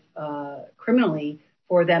charged with criminally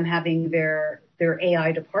for them having their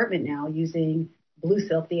AI department now using Blue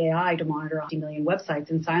Silk, the AI, to monitor 50 million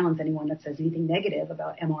websites and silence anyone that says anything negative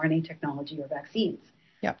about mRNA technology or vaccines.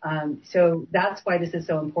 Yeah. So that's why this is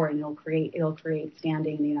so important. It'll create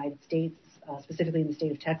standing in the United States, specifically in the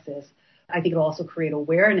state of Texas. I think it'll also create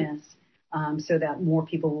awareness so that more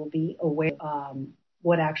people will be aware of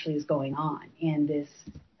what actually is going on in this,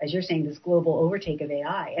 as you're saying, this global overtake of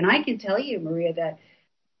AI. And I can tell you, Maria, that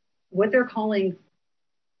what they're calling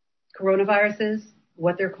coronaviruses,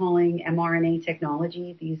 what they're calling mRNA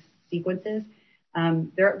technology, these sequences,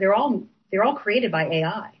 they're all created by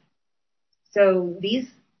AI. So these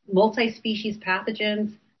multi-species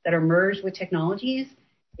pathogens that are merged with technologies,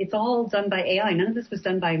 it's all done by AI. None of this was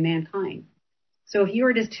done by mankind. So if you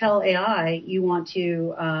were to tell AI you want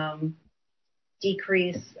to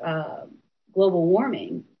decrease global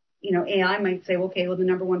warming, AI might say, okay, well, the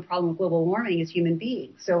number one problem with global warming is human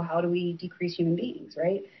beings. So how do we decrease human beings,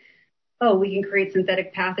 right? Oh, we can create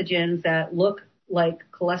synthetic pathogens that look like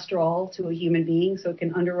cholesterol to a human being, so it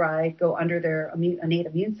can go under their innate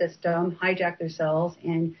immune system, hijack their cells,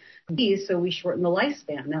 and so we shorten the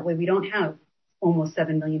lifespan. That way we don't have almost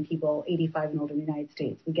 7 million people 85 and older in the United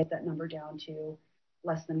States. We get that number down to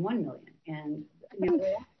less than 1 million. And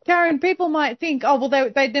Karen, people might think, oh, well,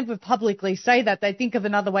 they'd never publicly say that. They think of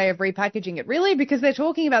another way of repackaging it. Really? Because they're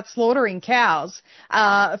talking about slaughtering cows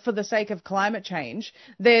for the sake of climate change.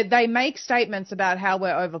 They make statements about how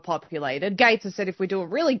we're overpopulated. Gates has said if we do a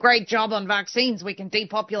really great job on vaccines, we can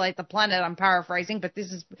depopulate the planet. I'm paraphrasing, but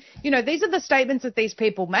this is, these are the statements that these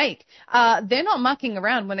people make. They're not mucking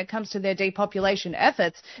around when it comes to their depopulation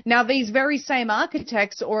efforts. Now, these very same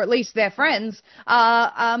architects, or at least their friends,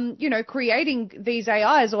 are, creating these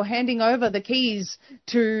AIs or handing over the keys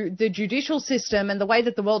to the judicial system and the way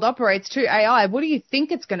that the world operates to AI. What do you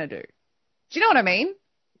think it's going to do? Do you know what I mean?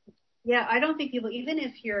 Yeah, I don't think people, even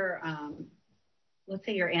if you're, let's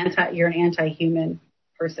say you're an anti-human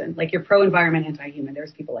person, like you're pro-environment anti-human,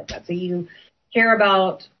 there's people like that. So you care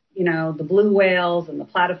about, the blue whales and the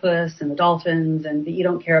platypus and the dolphins, and you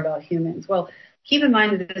don't care about humans. Well, keep in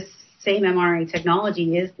mind that this same mRNA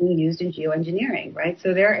technology is being used in geoengineering, right?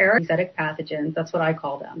 So they're aerogenetic pathogens. That's what I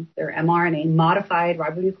call them. They're mRNA, modified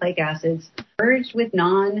ribonucleic acids, merged with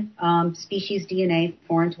non-species DNA,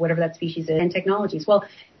 foreign to whatever that species is, and technologies. Well,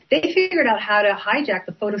 they figured out how to hijack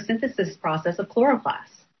the photosynthesis process of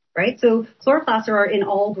chloroplasts, right? So chloroplasts are in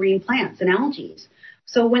all green plants and algae.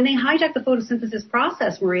 So when they hijack the photosynthesis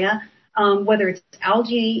process, Maria, whether it's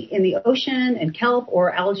algae in the ocean and kelp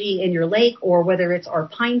or algae in your lake or whether it's our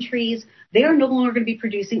pine trees, they are no longer going to be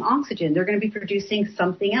producing oxygen. They're going to be producing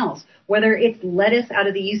something else, whether it's lettuce out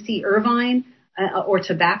of the UC Irvine or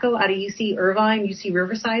tobacco out of UC Irvine, UC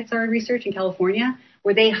Riverside, research in California,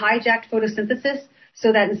 where they hijacked photosynthesis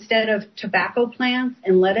so that instead of tobacco plants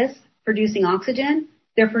and lettuce producing oxygen,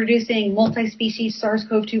 they're producing multi-species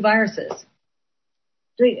SARS-CoV-2 viruses.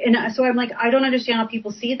 And so I'm like, I don't understand how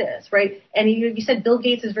people see this, right? And you said Bill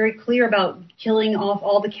Gates is very clear about killing off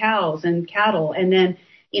all the cows and cattle. And then,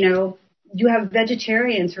 you have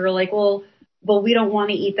vegetarians who are like, well, we don't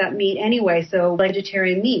want to eat that meat anyway, so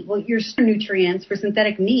vegetarian meat. Well, your nutrients for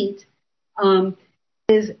synthetic meat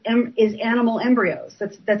is animal embryos.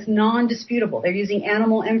 That's non-disputable. They're using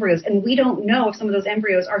animal embryos. And we don't know if some of those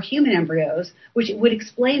embryos are human embryos, which would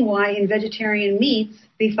explain why in vegetarian meats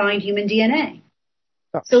they find human DNA.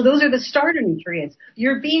 So those are the starter nutrients.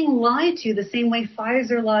 You're being lied to the same way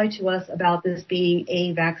Pfizer lied to us about this being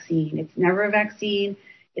a vaccine. It's never a vaccine.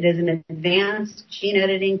 It is an advanced gene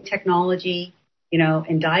editing technology,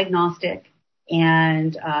 and diagnostic.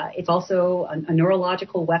 And it's also a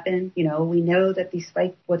neurological weapon. We know that the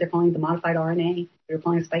spike, what they're calling the modified RNA, they're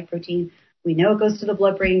calling a spike protein. We know it goes to the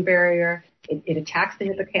blood-brain barrier. It attacks the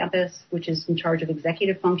hippocampus, which is in charge of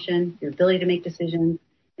executive function, your ability to make decisions.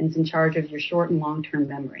 And it's in charge of your short and long-term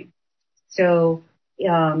memory. So,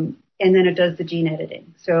 and then it does the gene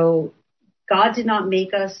editing. So God did not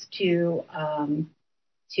make us to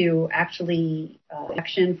actually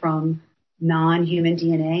action from non-human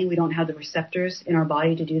DNA. We don't have the receptors in our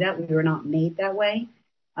body to do that. We were not made that way.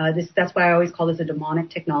 That's why I always call this a demonic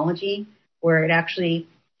technology, where it actually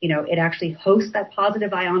hosts that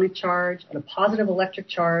positive ionic charge and a positive electric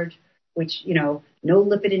charge, which, no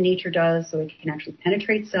lipid in nature does, so it can actually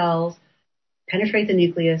penetrate cells, penetrate the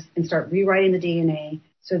nucleus, and start rewriting the DNA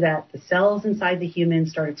so that the cells inside the human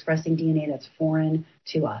start expressing DNA that's foreign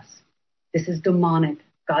to us. This is demonic.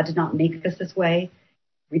 God did not make us this way.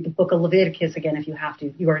 Read the book of Leviticus again if you have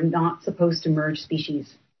to. You are not supposed to merge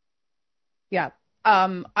species. Yeah.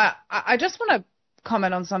 I just want to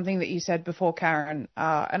comment on something that you said before, Karen,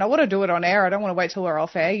 and I want to do it on air. I don't want to wait till we're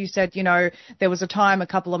off air. You said, there was a time a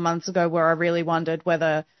couple of months ago where I really wondered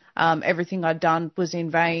whether everything I'd done was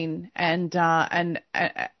in vain. And I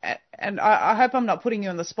hope I'm not putting you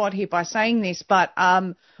on the spot here by saying this, but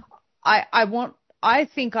I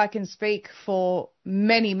think I can speak for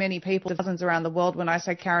many, many people, dozens around the world when I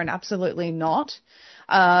say, Karen, absolutely not.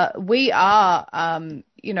 We are,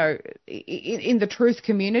 in the truth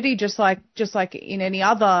community, just like in any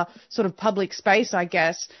other sort of public space, I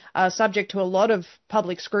guess, subject to a lot of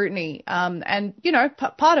public scrutiny. And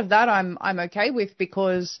part of that I'm okay with,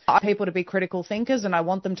 because I want people to be critical thinkers and I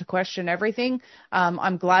want them to question everything.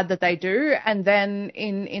 I'm glad that they do. And then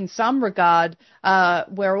in some regard,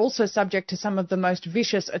 we're also subject to some of the most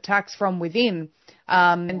vicious attacks from within.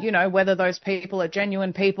 And, whether those people are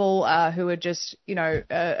genuine people who are just,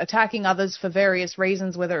 attacking others for various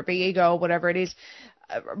reasons, whether it be ego or whatever it is,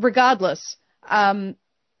 regardless, you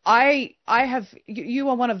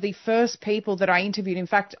are one of the first people that I interviewed. In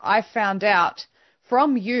fact, I found out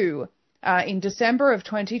from you in December of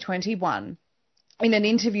 2021 in an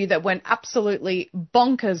interview that went absolutely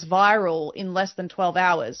bonkers viral in less than 12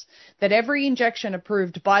 hours, that every injection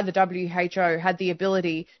approved by the WHO had the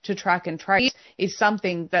ability to track and trace, is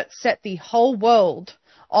something that set the whole world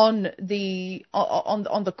on the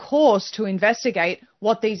course to investigate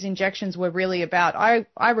what these injections were really about.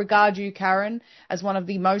 I regard you, Karen, as one of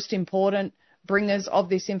the most important bringers of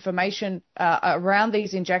this information around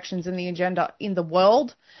these injections and the agenda in the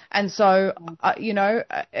world. And so,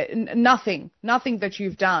 nothing that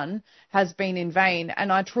you've done has been in vain.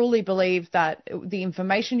 And I truly believe that the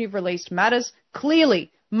information you've released matters.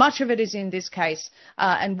 Clearly, much of it is in this case.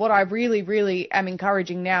 And what I really, really am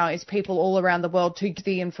encouraging now is people all around the world to get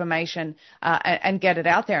the information and get it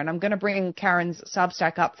out there. And I'm going to bring Karen's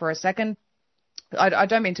Substack up for a second. I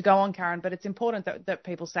don't mean to go on, Karen, but it's important that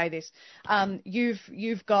people say this.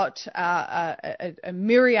 You've got a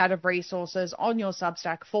myriad of resources on your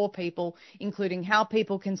Substack for people, including how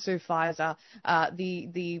people can sue Pfizer.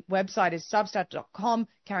 The website is substack.com,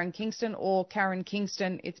 Karen Kingston, or Karen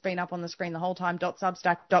Kingston. It's been up on the screen the whole time,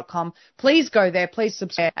 .substack.com. Please go there. Please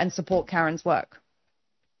subscribe and support Karen's work.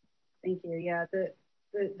 Thank you. Yeah,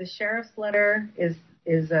 the sheriff's letter is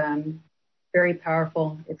very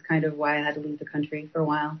powerful. It's kind of why I had to leave the country for a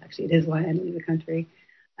while. Actually, it is why I had to leave the country.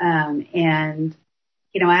 And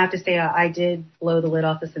I have to say I did blow the lid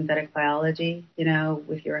off of synthetic biology,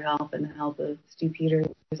 with your help and the help of Stu Peters,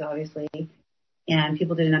 obviously. And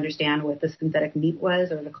people didn't understand what the synthetic meat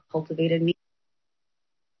was or the cultivated meat.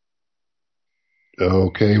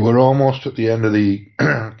 Okay, we're almost at the end of the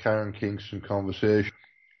Karen Kingston conversation.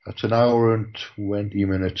 That's an hour and 20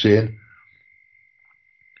 minutes in.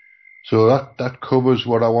 So that covers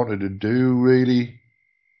what I wanted to do really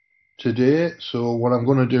today. So what I'm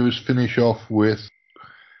going to do is finish off with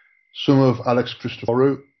some of Alex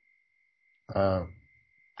Christoforou,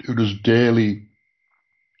 who does daily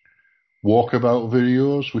walkabout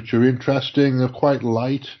videos, which are interesting. They're quite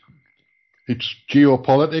light. It's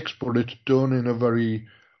geopolitics, but it's done in a very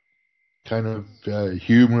kind of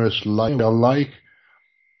humorous light I like.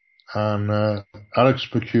 And Alex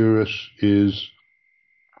Mercouris is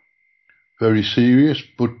very serious,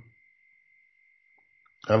 but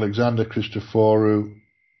Alexander Christoforou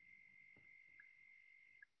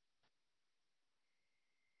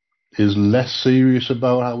is less serious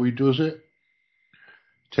about how he does it.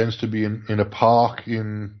 Tends to be in a park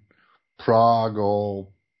in Prague or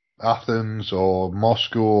Athens or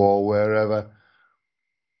Moscow or wherever.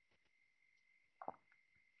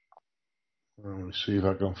 Let me see if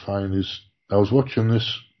I can find his. I was watching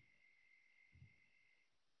this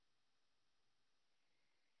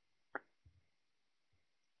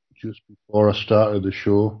just before I started the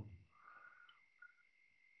show.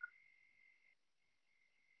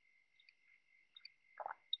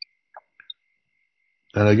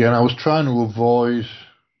 And again, I was trying to avoid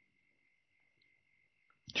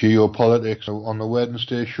geopolitics on the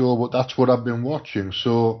Wednesday show, but that's what I've been watching.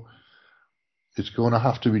 So it's going to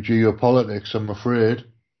have to be geopolitics, I'm afraid,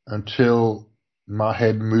 until my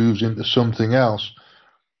head moves into something else.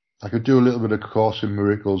 I could do a little bit of Course in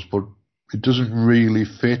Miracles, but it doesn't really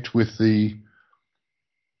fit with the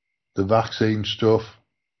vaccine stuff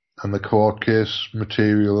and the court case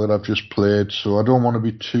material that I've just played, so I don't want to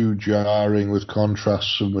be too jarring with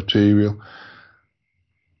contrasts of material.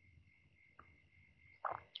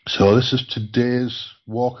 So this is today's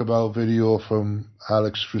walkabout video from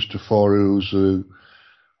Alex Christoforou, who's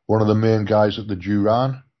one of the main guys at the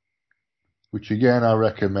Duran, which again I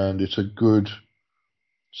recommend. It's a good,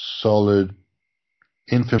 solid,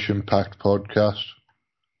 information-packed podcast.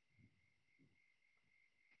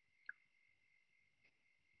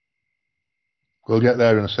 We'll get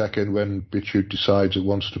there in a second when BitChute decides it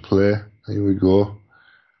wants to play. Here we go.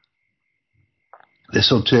 This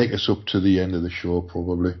will take us up to the end of the show,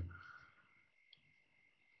 probably.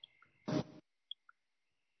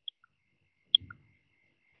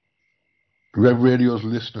 Rev Radio's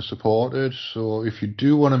listener supported, so if you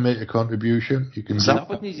do want to make a contribution, you can.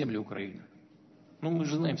 Западные земли Украины. Мы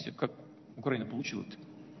же знаем все, как Украина получила это.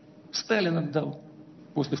 Сталин отдал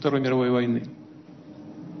после Второй мировой войны.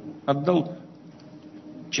 Отдал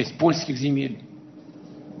часть польских земель,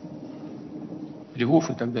 Львов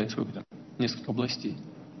и так далее, сколько там, несколько областей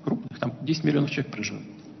крупных, там 10 миллионов человек проживает.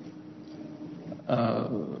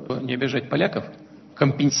 Не обижать поляков,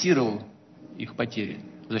 компенсировал их потери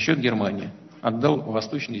за счет Германии, отдал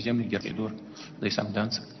восточные земли Гермидор, да и сам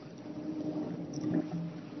Данциг.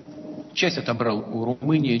 Часть отобрал у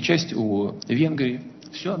Румынии, часть у Венгрии,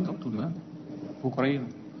 все отдал туда, в Украину.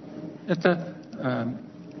 Это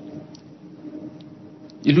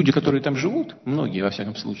и люди, которые там живут, многие, во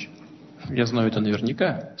всяком случае, я знаю это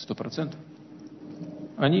наверняка, 100%,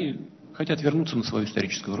 они хотят вернуться на свою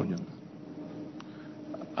историческую родину.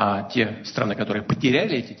 А те страны, которые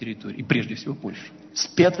потеряли эти территории, и прежде всего Польша,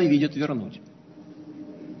 спят и видят вернуть.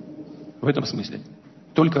 В этом смысле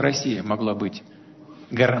только Россия могла быть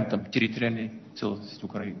гарантом территориальной целостности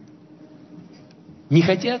Украины. Не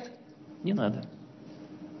хотят? Не надо.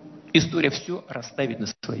 История все расставит на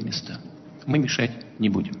свои места. Мы мешать не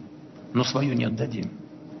будем, но свое не отдадим.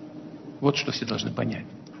 Вот что все должны понять.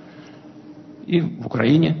 И в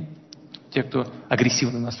Украине, те, кто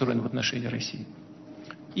агрессивно настроен в отношении России,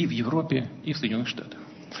 и в Европе, и в Соединенных Штатах.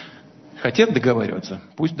 Хотят договариваться,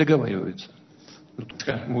 пусть договариваются.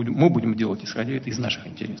 Мы будем делать, исходя из наших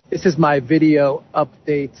интересов. This is my video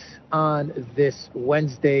update on this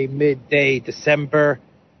Wednesday, midday, December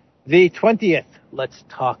the 20th. Let's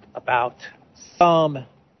talk about some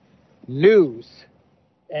news,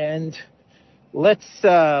 and let's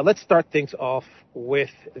start things off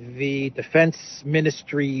with the Defense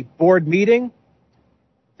Ministry board meeting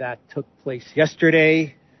that took place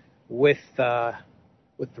yesterday with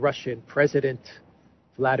Russian President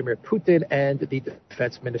Vladimir Putin and the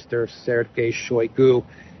Defense Minister Sergei Shoigu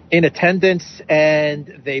in attendance,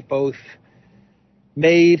 and they both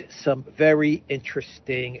made some very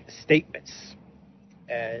interesting statements.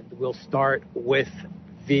 And we'll start with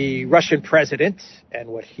the Russian president and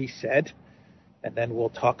what he said, and then we'll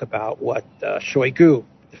talk about what Shoigu,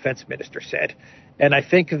 defense minister, said. And I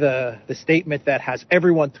think the statement that has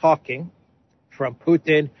everyone talking from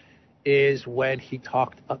Putin is when he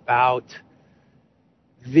talked about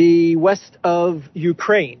the west of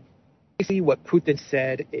Ukraine. Basically, what Putin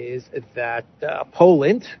said is that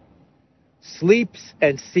Poland sleeps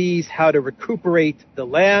and sees how to recuperate the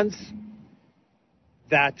lands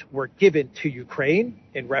that were given to Ukraine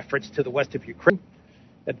in reference to the west of Ukraine.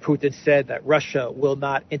 And Putin said that Russia will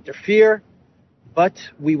not interfere, but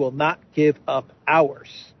we will not give up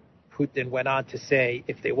ours. Putin went on to say,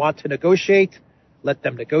 if they want to negotiate, let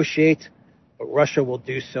them negotiate, but Russia will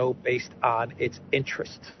do so based on its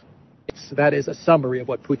interest. So that is a summary of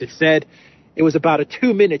what Putin said. It was about a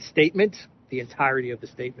 2-minute statement. The entirety of the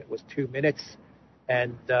statement was 2 minutes.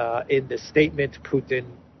 And in the statement, Putin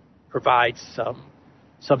provides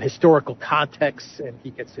some historical context, and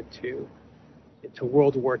he gets into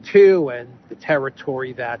World War II and the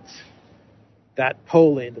territory that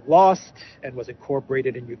Poland lost and was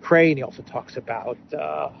incorporated in Ukraine. He also talks about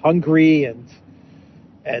Hungary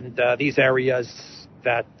and these areas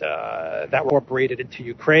that were incorporated into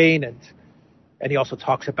Ukraine, and he also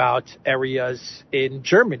talks about areas in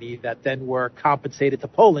Germany that then were compensated to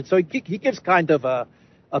Poland. So he gives kind of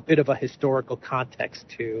a bit of a historical context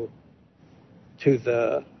to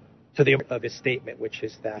the of his statement, which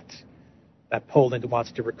is that Poland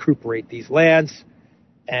wants to recuperate these lands,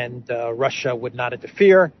 and Russia would not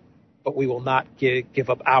interfere, but we will not give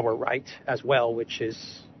up our right as well, which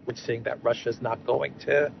is saying that Russia is not going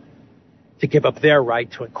to give up their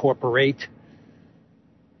right to incorporate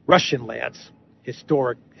Russian lands,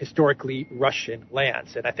 historically Russian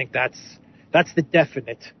lands. And I think that's the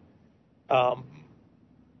definite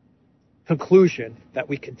conclusion that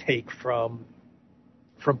we can take from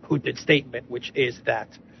Putin's statement, which is that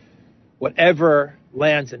whatever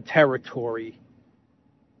lands and territory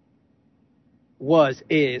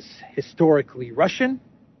is historically Russian,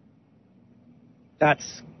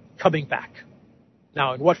 that's coming back.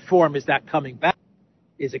 Now, in what form is that coming back?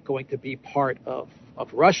 Is it going to be part of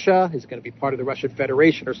Russia? Is it going to be part of the Russian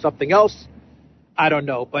Federation or something else? I don't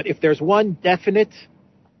know. But if there's one definite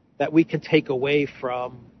that we can take away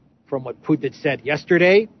from what Putin said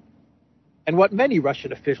yesterday, and what many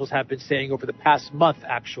Russian officials have been saying over the past month,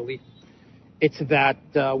 actually, it's that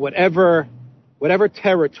whatever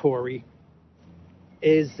territory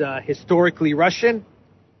is historically Russian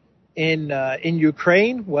in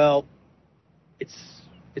Ukraine, well,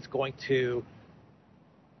 it's going to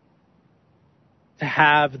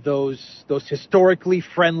have those historically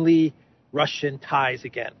friendly Russian ties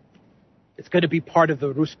again. It's going to be part of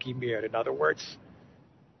the Ruski Mir, in other words.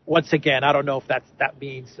 Once again, I don't know if that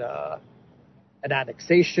means an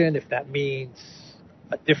annexation, if that means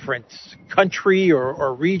a different country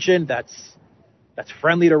or region that's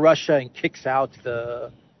friendly to Russia and kicks out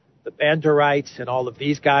the Banderites and all of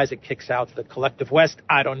these guys and kicks out the collective West.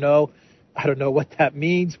 I don't know. I don't know what that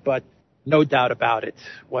means, but no doubt about it.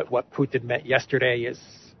 What Putin meant yesterday is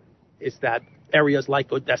that areas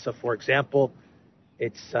like Odessa, for example,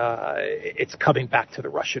 it's coming back to the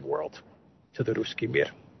Russian world, to the Ruski Mir.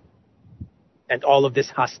 And all of this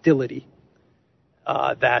hostility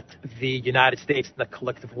that the United States and the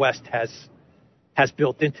collective West has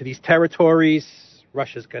built into these territories,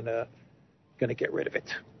 Russia's gonna get rid of it,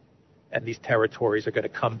 and these territories are going to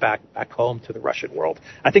come back home to the Russian world.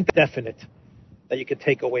 I think the definite that you can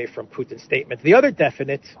take away from Putin's statement. The other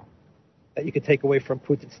definite that you can take away from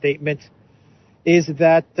Putin's statement is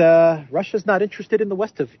that Russia's not interested in the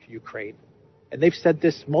west of Ukraine, and they've said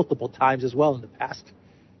this multiple times as well in the past.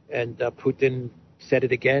 And Putin said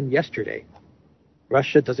it again yesterday.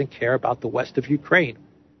 Russia doesn't care about the west of Ukraine.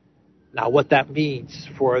 Now, what that means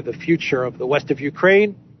for the future of the west of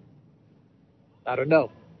Ukraine, I don't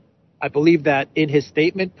know. I believe that in his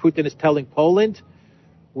statement, Putin is telling Poland,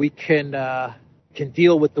 we can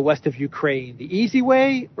deal with the west of Ukraine the easy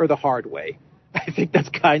way or the hard way. I think that's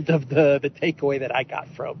kind of the takeaway that I got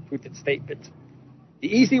from Putin's statement. The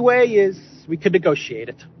easy way is we can negotiate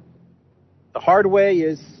it. The hard way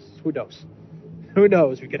is, who knows? Who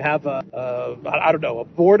knows? We could have a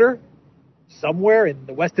border somewhere in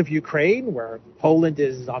the west of Ukraine where Poland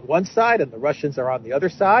is on one side and the Russians are on the other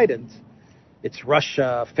side, and it's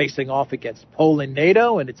Russia facing off against Poland,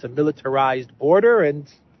 NATO, and it's a militarized border, and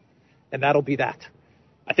that'll be that.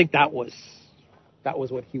 I think that was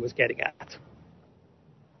what he was getting at.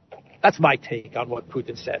 That's my take on what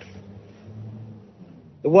Putin said.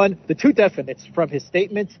 The two definites from his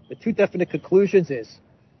statement, the two definite conclusions is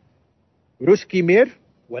Ruski Mir,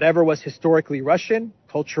 whatever was historically Russian,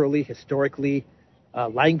 culturally, historically,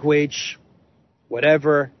 language,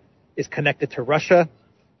 whatever is connected to Russia,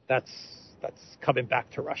 that's coming back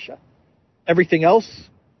to Russia. Everything else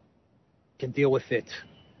can deal with it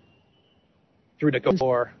through negotiation,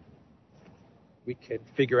 or we can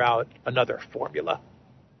figure out another formula,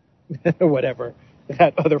 whatever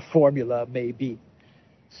that other formula may be.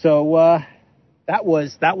 So that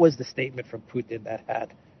was the statement from Putin that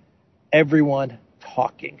had everyone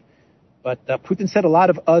talking. But Putin said a lot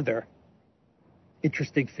of other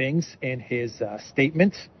interesting things in his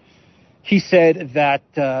statement. He said that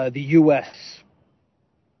the U.S.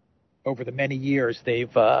 over the many years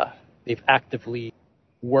they've actively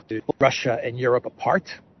worked Russia and Europe apart,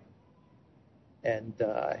 and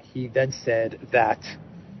he then said that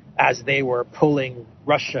as they were pulling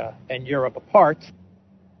Russia and Europe apart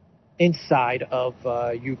inside of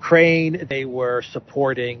Ukraine, they were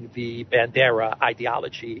supporting the Bandera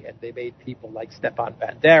ideology, and they made people like Stepan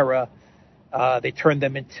Bandera. They turned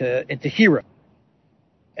them into heroes.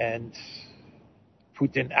 And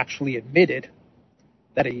Putin actually admitted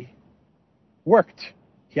that he worked.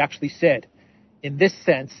 He actually said, in this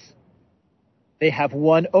sense, they have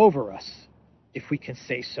won over us, if we can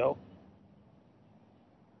say so.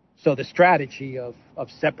 So the strategy of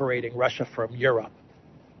separating Russia from Europe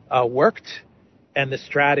worked, and the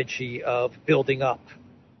strategy of building up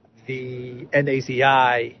the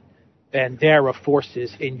NAZI Bandera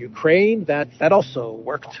forces in Ukraine, that also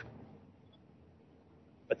worked.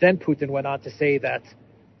 But then Putin went on to say that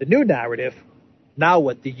the new narrative, now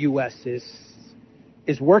what the U.S.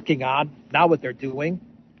 is working on, now what they're doing,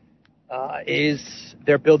 is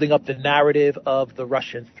they're building up the narrative of the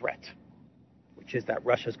Russian threat, which is that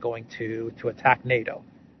Russia's going to attack NATO.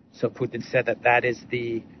 So Putin said that is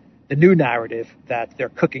the new narrative that they're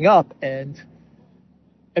cooking up, and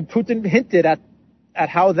Putin hinted at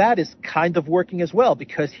how that is kind of working as well,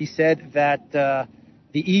 because he said that the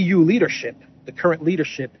EU leadership, the current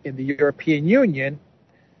leadership in the European Union,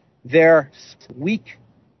 they're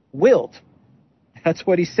weak-willed. That's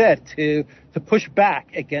what he said, to push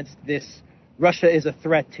back against this Russia is a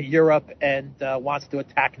threat to Europe and wants to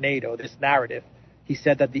attack NATO, this narrative. He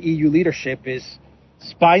said that the EU leadership is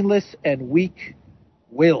spineless and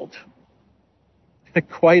weak-willed.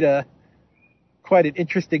 Quite an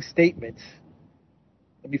interesting statement.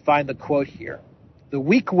 Let me find the quote here. The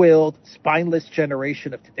weak-willed, spineless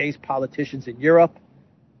generation of today's politicians in Europe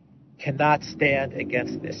cannot stand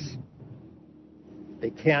against this. They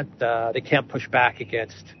can't push back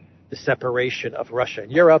against the separation of Russia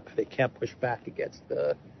and Europe. They can't push back against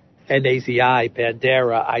the NAZI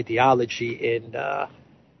Bandera ideology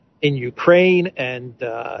in Ukraine, and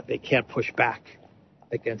they can't push back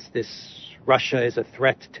against this Russia is a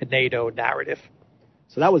threat to NATO narrative.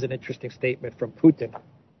 So that was an interesting statement from Putin.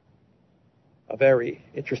 A very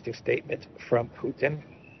interesting statement from Putin.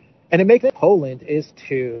 And it makes Poland is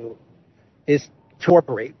to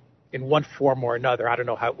incorporate in one form or another. I don't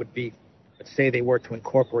know how it would be. Let's say they were to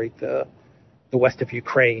incorporate the west of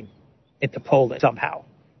Ukraine into Poland somehow,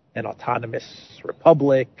 an autonomous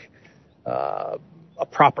republic, a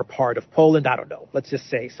proper part of Poland. I don't know. Let's just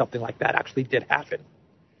say something like that actually did happen.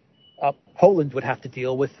 Poland would have to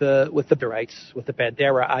deal with the Banderites, with the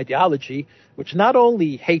Bandera ideology, which not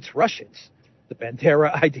only hates Russians, the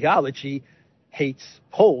Bandera ideology hates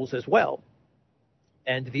Poles as well.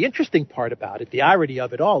 And the interesting part about it, the irony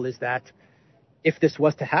of it all, is that if this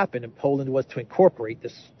was to happen and Poland was to incorporate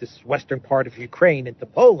this western part of Ukraine into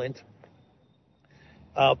Poland,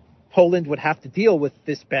 Poland would have to deal with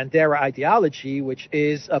this Bandera ideology, which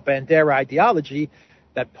is a Bandera ideology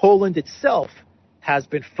that Poland itself has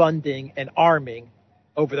been funding and arming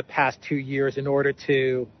over the past 2 years in order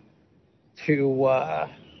to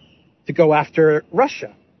go after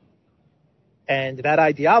Russia. And that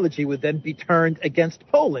ideology would then be turned against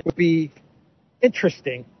Poland. It would be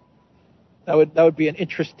interesting. That would be an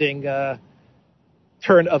interesting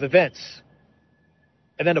turn of events.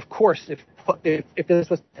 And then, of course, if this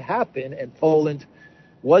was to happen and Poland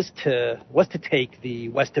was to take the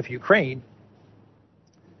west of Ukraine,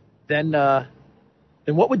 then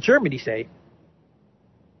what would Germany say?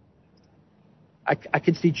 I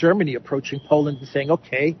can see Germany approaching Poland and saying,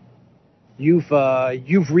 "Okay,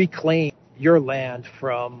 you've reclaimed your land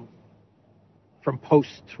from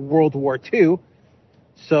post World War II.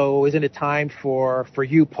 So isn't it time for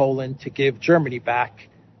you, Poland, to give Germany back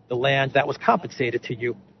the land that was compensated to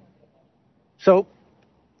you?" So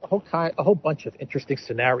a whole bunch of interesting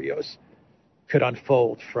scenarios could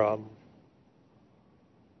unfold from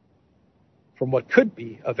what could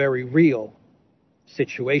be a very real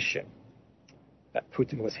situation that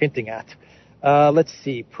Putin was hinting at. Let's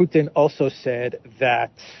see. Putin also said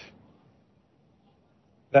that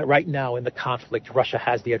right now in the conflict, Russia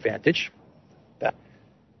has the advantage. That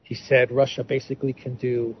he said Russia basically can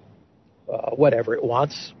do whatever it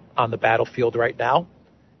wants on the battlefield right now.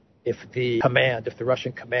 If the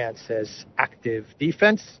Russian command says active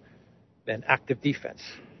defense, then active defense.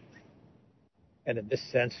 And in this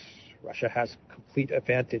sense, Russia has complete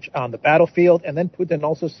advantage on the battlefield. And then Putin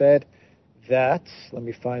also said that, let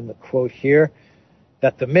me find the quote here,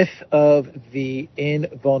 that the myth of the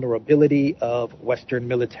invulnerability of Western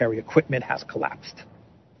military equipment has collapsed.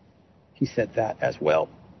 He said that as well.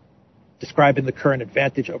 Describing the current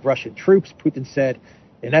advantage of Russian troops, Putin said,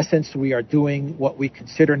 in essence, we are doing what we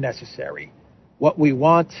consider necessary. What we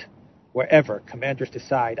want, wherever commanders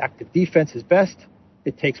decide active defense is best,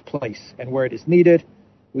 it takes place. And where it is needed,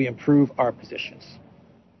 we improve our positions.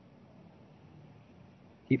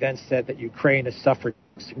 He then said that Ukraine has suffered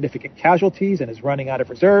significant casualties and is running out of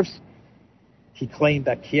reserves. He claimed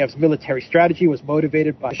that Kiev's military strategy was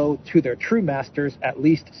motivated by showing to their true masters at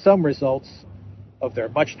least some results of their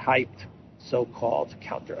much-hyped so-called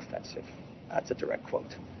counteroffensive. That's a direct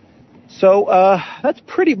quote. So that's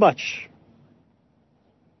pretty much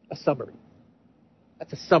a summary.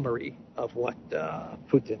 That's a summary of what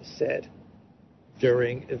Putin said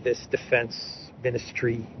during this defense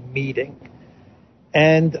ministry meeting.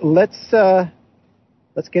 And let's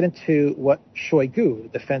get into what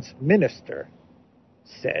Shoigu, the defense minister,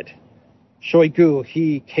 said. Shoigu,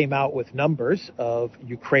 he came out with numbers of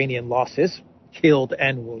Ukrainian losses, killed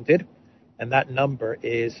and wounded, and that number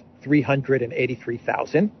is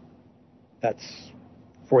 383,000. That's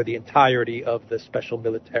for the entirety of the special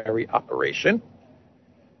military operation.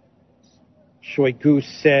 Shoigu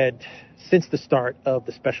said, since the start of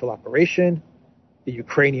the special operation, the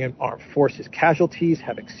Ukrainian armed forces casualties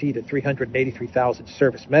have exceeded 383,000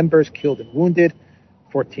 service members killed and wounded,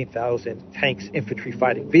 14,000 tanks, infantry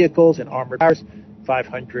fighting vehicles, and armored cars,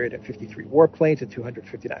 553 warplanes and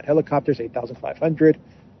 259 helicopters, 8,500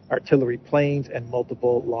 artillery planes, and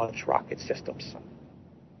multiple launch rocket systems.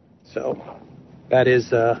 So that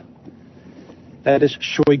is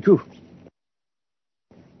Shoigu.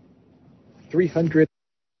 300.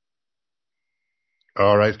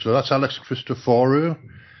 All right, so that's Alex Christoforou.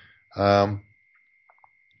 The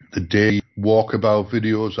daily walkabout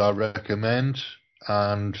videos I recommend,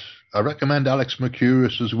 and I recommend Alex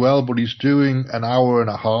Mercouris as well, but he's doing an hour and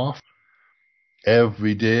a half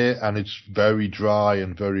every day, and it's very dry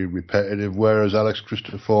and very repetitive, whereas Alex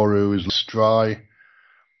Christoforou is less dry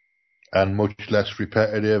and much less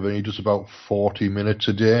repetitive, and he does about 40 minutes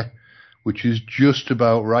a day, which is just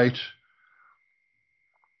about right.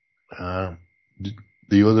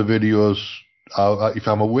 The other videos, if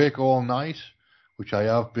I'm awake all night, which I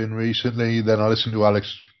have been recently, then I listen to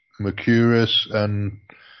Alex Mercouris, and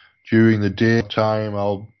during the daytime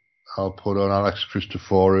I'll put on Alex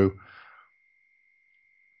Christoforou.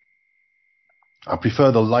 I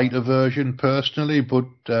prefer the lighter version personally, but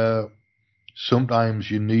sometimes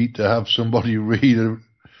you need to have somebody read an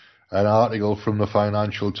article from the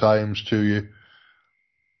Financial Times to you,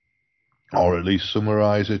 or at least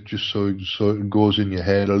summarize it, just so it goes in your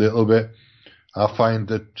head a little bit. I find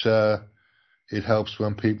that it helps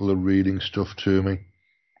when people are reading stuff to me.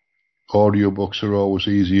 Audiobooks are always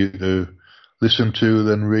easier to listen to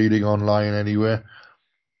than reading online anyway.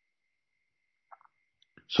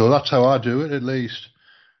 So that's how I do it, at least.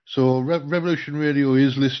 So Revolution Radio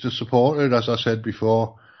is listener supported, as I said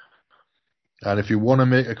before. And if you want to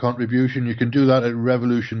make a contribution, you can do that at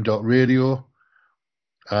revolution.radio.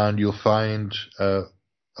 And you'll find a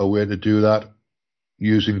way to do that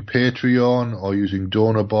using Patreon or using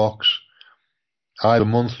DonorBox, either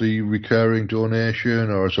monthly recurring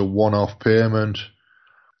donation or as a one-off payment.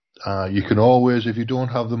 You can always, if you don't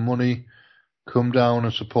have the money, come down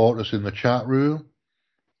and support us in the chat room,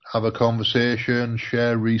 have a conversation,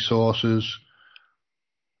 share resources,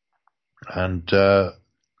 and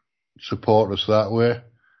support us that way.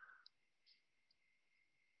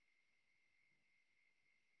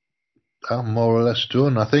 I'm more or less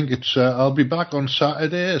done. I think it's. I'll be back on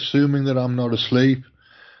Saturday, assuming that I'm not asleep,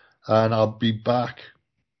 and I'll be back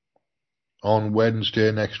on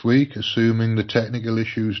Wednesday next week, assuming the technical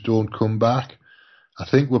issues don't come back. I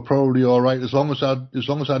think we're probably all right as long as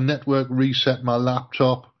our network reset my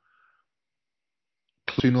laptop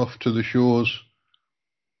close enough to the shows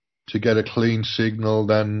to get a clean signal.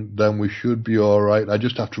 Then we should be all right. I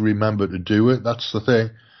just have to remember to do it. That's the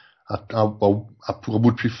thing. I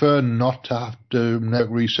would prefer not to have to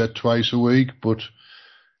network reset twice a week, but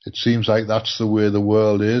it seems like that's the way the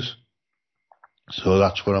world is. So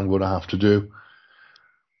that's what I'm going to have to do.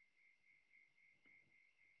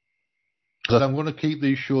 But I'm going to keep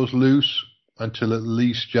these shows loose until at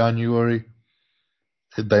least January.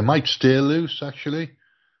 They might stay loose, actually.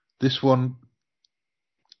 This one,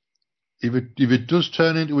 if it does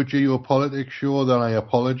turn into a geopolitics show, then I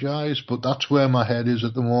apologise, but that's where my head is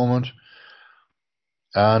at the moment.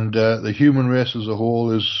 And the human race as a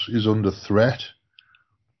whole is under threat.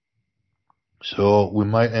 So we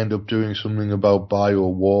might end up doing something about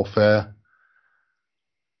bio-warfare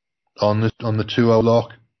on the 2-hour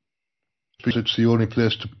block. It's the only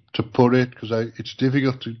place to put it, because it's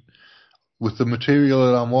difficult to, with the material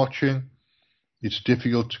that I'm watching, it's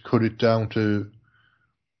difficult to cut it down to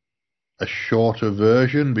a shorter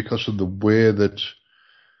version because of the way that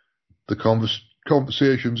the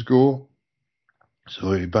conversations go.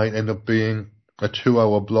 So it might end up being a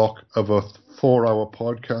 2-hour block of a 4-hour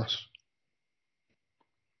podcast.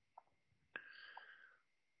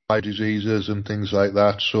 Diseases and things like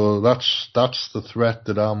that. So that's the threat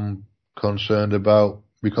that I'm concerned about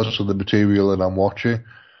because of the material that I'm watching.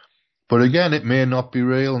 But again, it may not be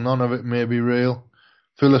real. None of it may be real.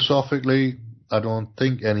 Philosophically, I don't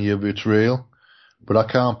think any of it's real, but I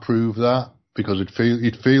can't prove that because it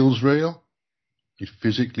feels real. It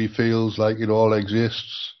physically feels like it all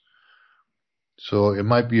exists. So it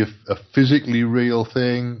might be a physically real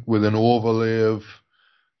thing with an overlay of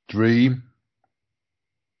dream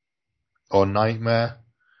or nightmare,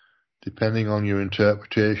 depending on your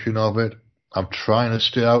interpretation of it. I'm trying to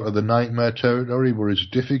stay out of the nightmare territory, but it's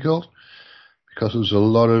difficult because there's a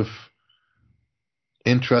lot of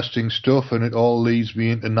interesting stuff and it all leads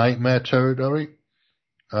me into nightmare territory.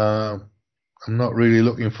 I'm not really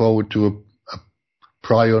looking forward to a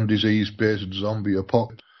prion disease-based zombie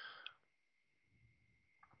apocalypse,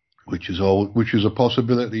 which is a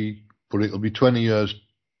possibility, but it'll be 20 years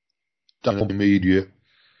down the media.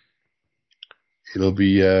 It'll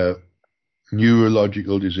be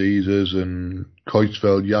neurological diseases and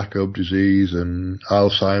Creutzfeldt-Jakob disease and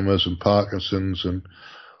Alzheimer's and Parkinson's and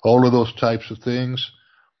all of those types of things,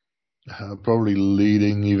 probably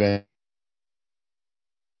leading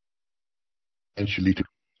eventually to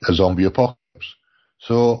a zombie apocalypse.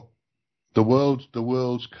 So the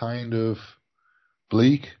world's kind of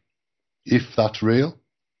bleak, if that's real,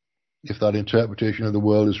 if that interpretation of the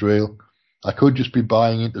world is real. I could just be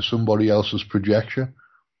buying into somebody else's projection,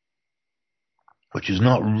 which is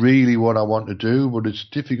not really what I want to do, but it's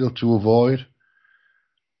difficult to avoid.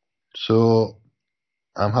 So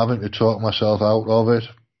I'm having to talk myself out of it.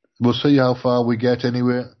 We'll see how far we get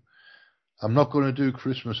anyway. I'm not going to do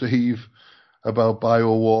Christmas Eve about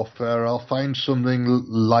bio-warfare. I'll find something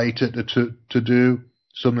lighter to do,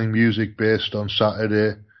 something music based on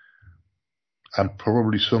Saturday, and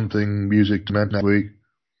probably something music meant next week.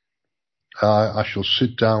 I shall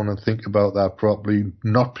sit down and think about that properly.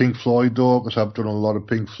 Not Pink Floyd though, because I've done a lot of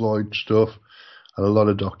Pink Floyd stuff and a lot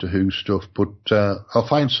of Doctor Who stuff, but I'll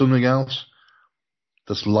find something else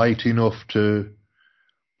that's light enough to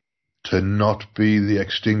not be the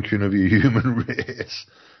extinction of your human race.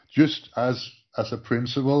 Just as a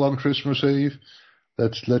principle on Christmas Eve,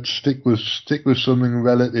 let's stick with something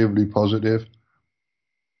relatively positive.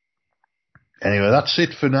 Anyway, that's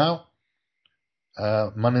it for now.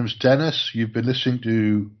 My name's Dennis. You've been listening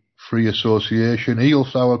to Free Association. Eagle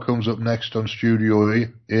Flower comes up next on Studio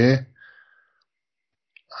A.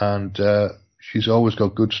 And she's always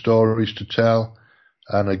got good stories to tell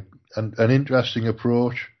and an interesting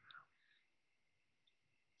approach.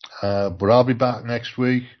 But I'll be back next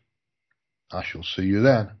week. I shall see you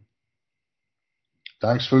then.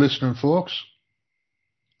 Thanks for listening, folks.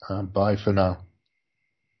 And bye for now.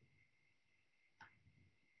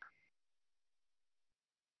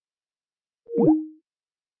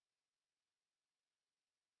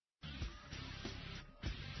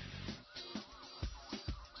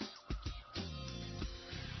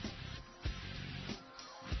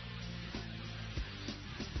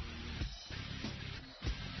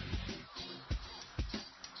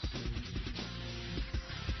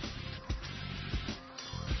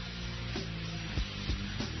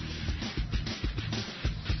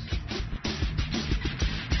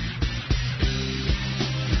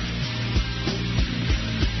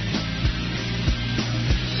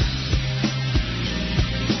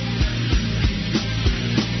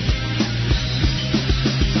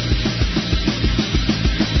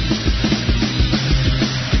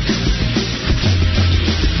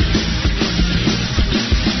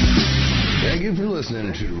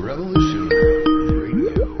 Listening to Revolution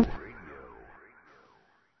Radio.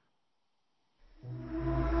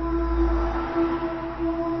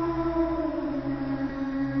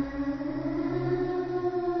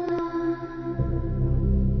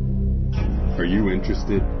 you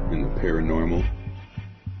interested in the paranormal,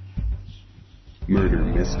 murder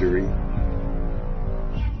mystery,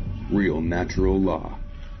 real natural law?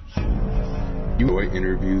 You enjoy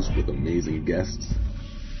interviews with amazing guests?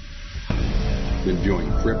 Then join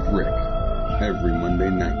Crypt Rick every Monday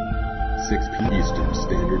night, 6 p.m. Eastern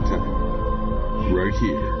Standard Time, right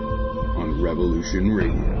here on Revolution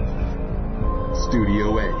Radio.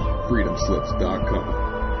 Studio A,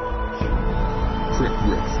 freedomslips.com. Crypt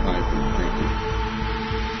Rick's iPhone thinking.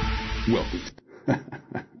 Welcome to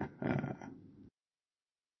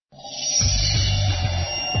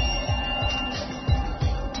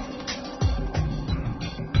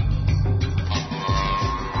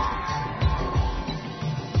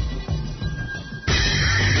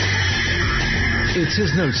It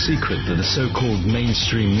is no secret that the so-called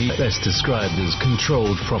mainstream media is best described as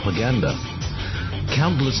controlled propaganda.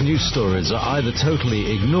 Countless news stories are either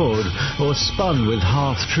totally ignored or spun with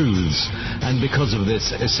half-truths, and because of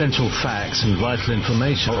this, essential facts and vital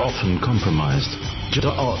information are often compromised.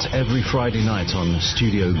 Ott every Friday night on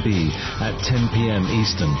Studio B at 10 p.m.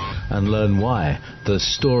 Eastern, and learn why The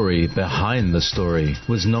Story Behind the Story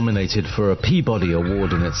was nominated for a Peabody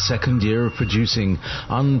Award in its second year of producing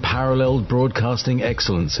unparalleled broadcasting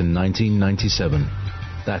excellence in 1997.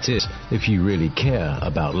 That is, if you really care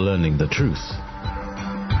about learning the truth.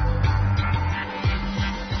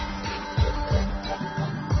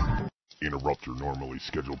 Interrupt your normally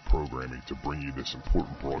scheduled programming to bring you this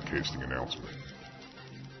important broadcasting announcement.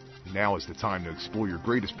 Now is the time to explore your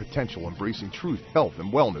greatest potential, embracing truth, health,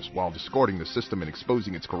 and wellness while discarding the system and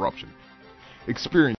exposing its corruption. Experience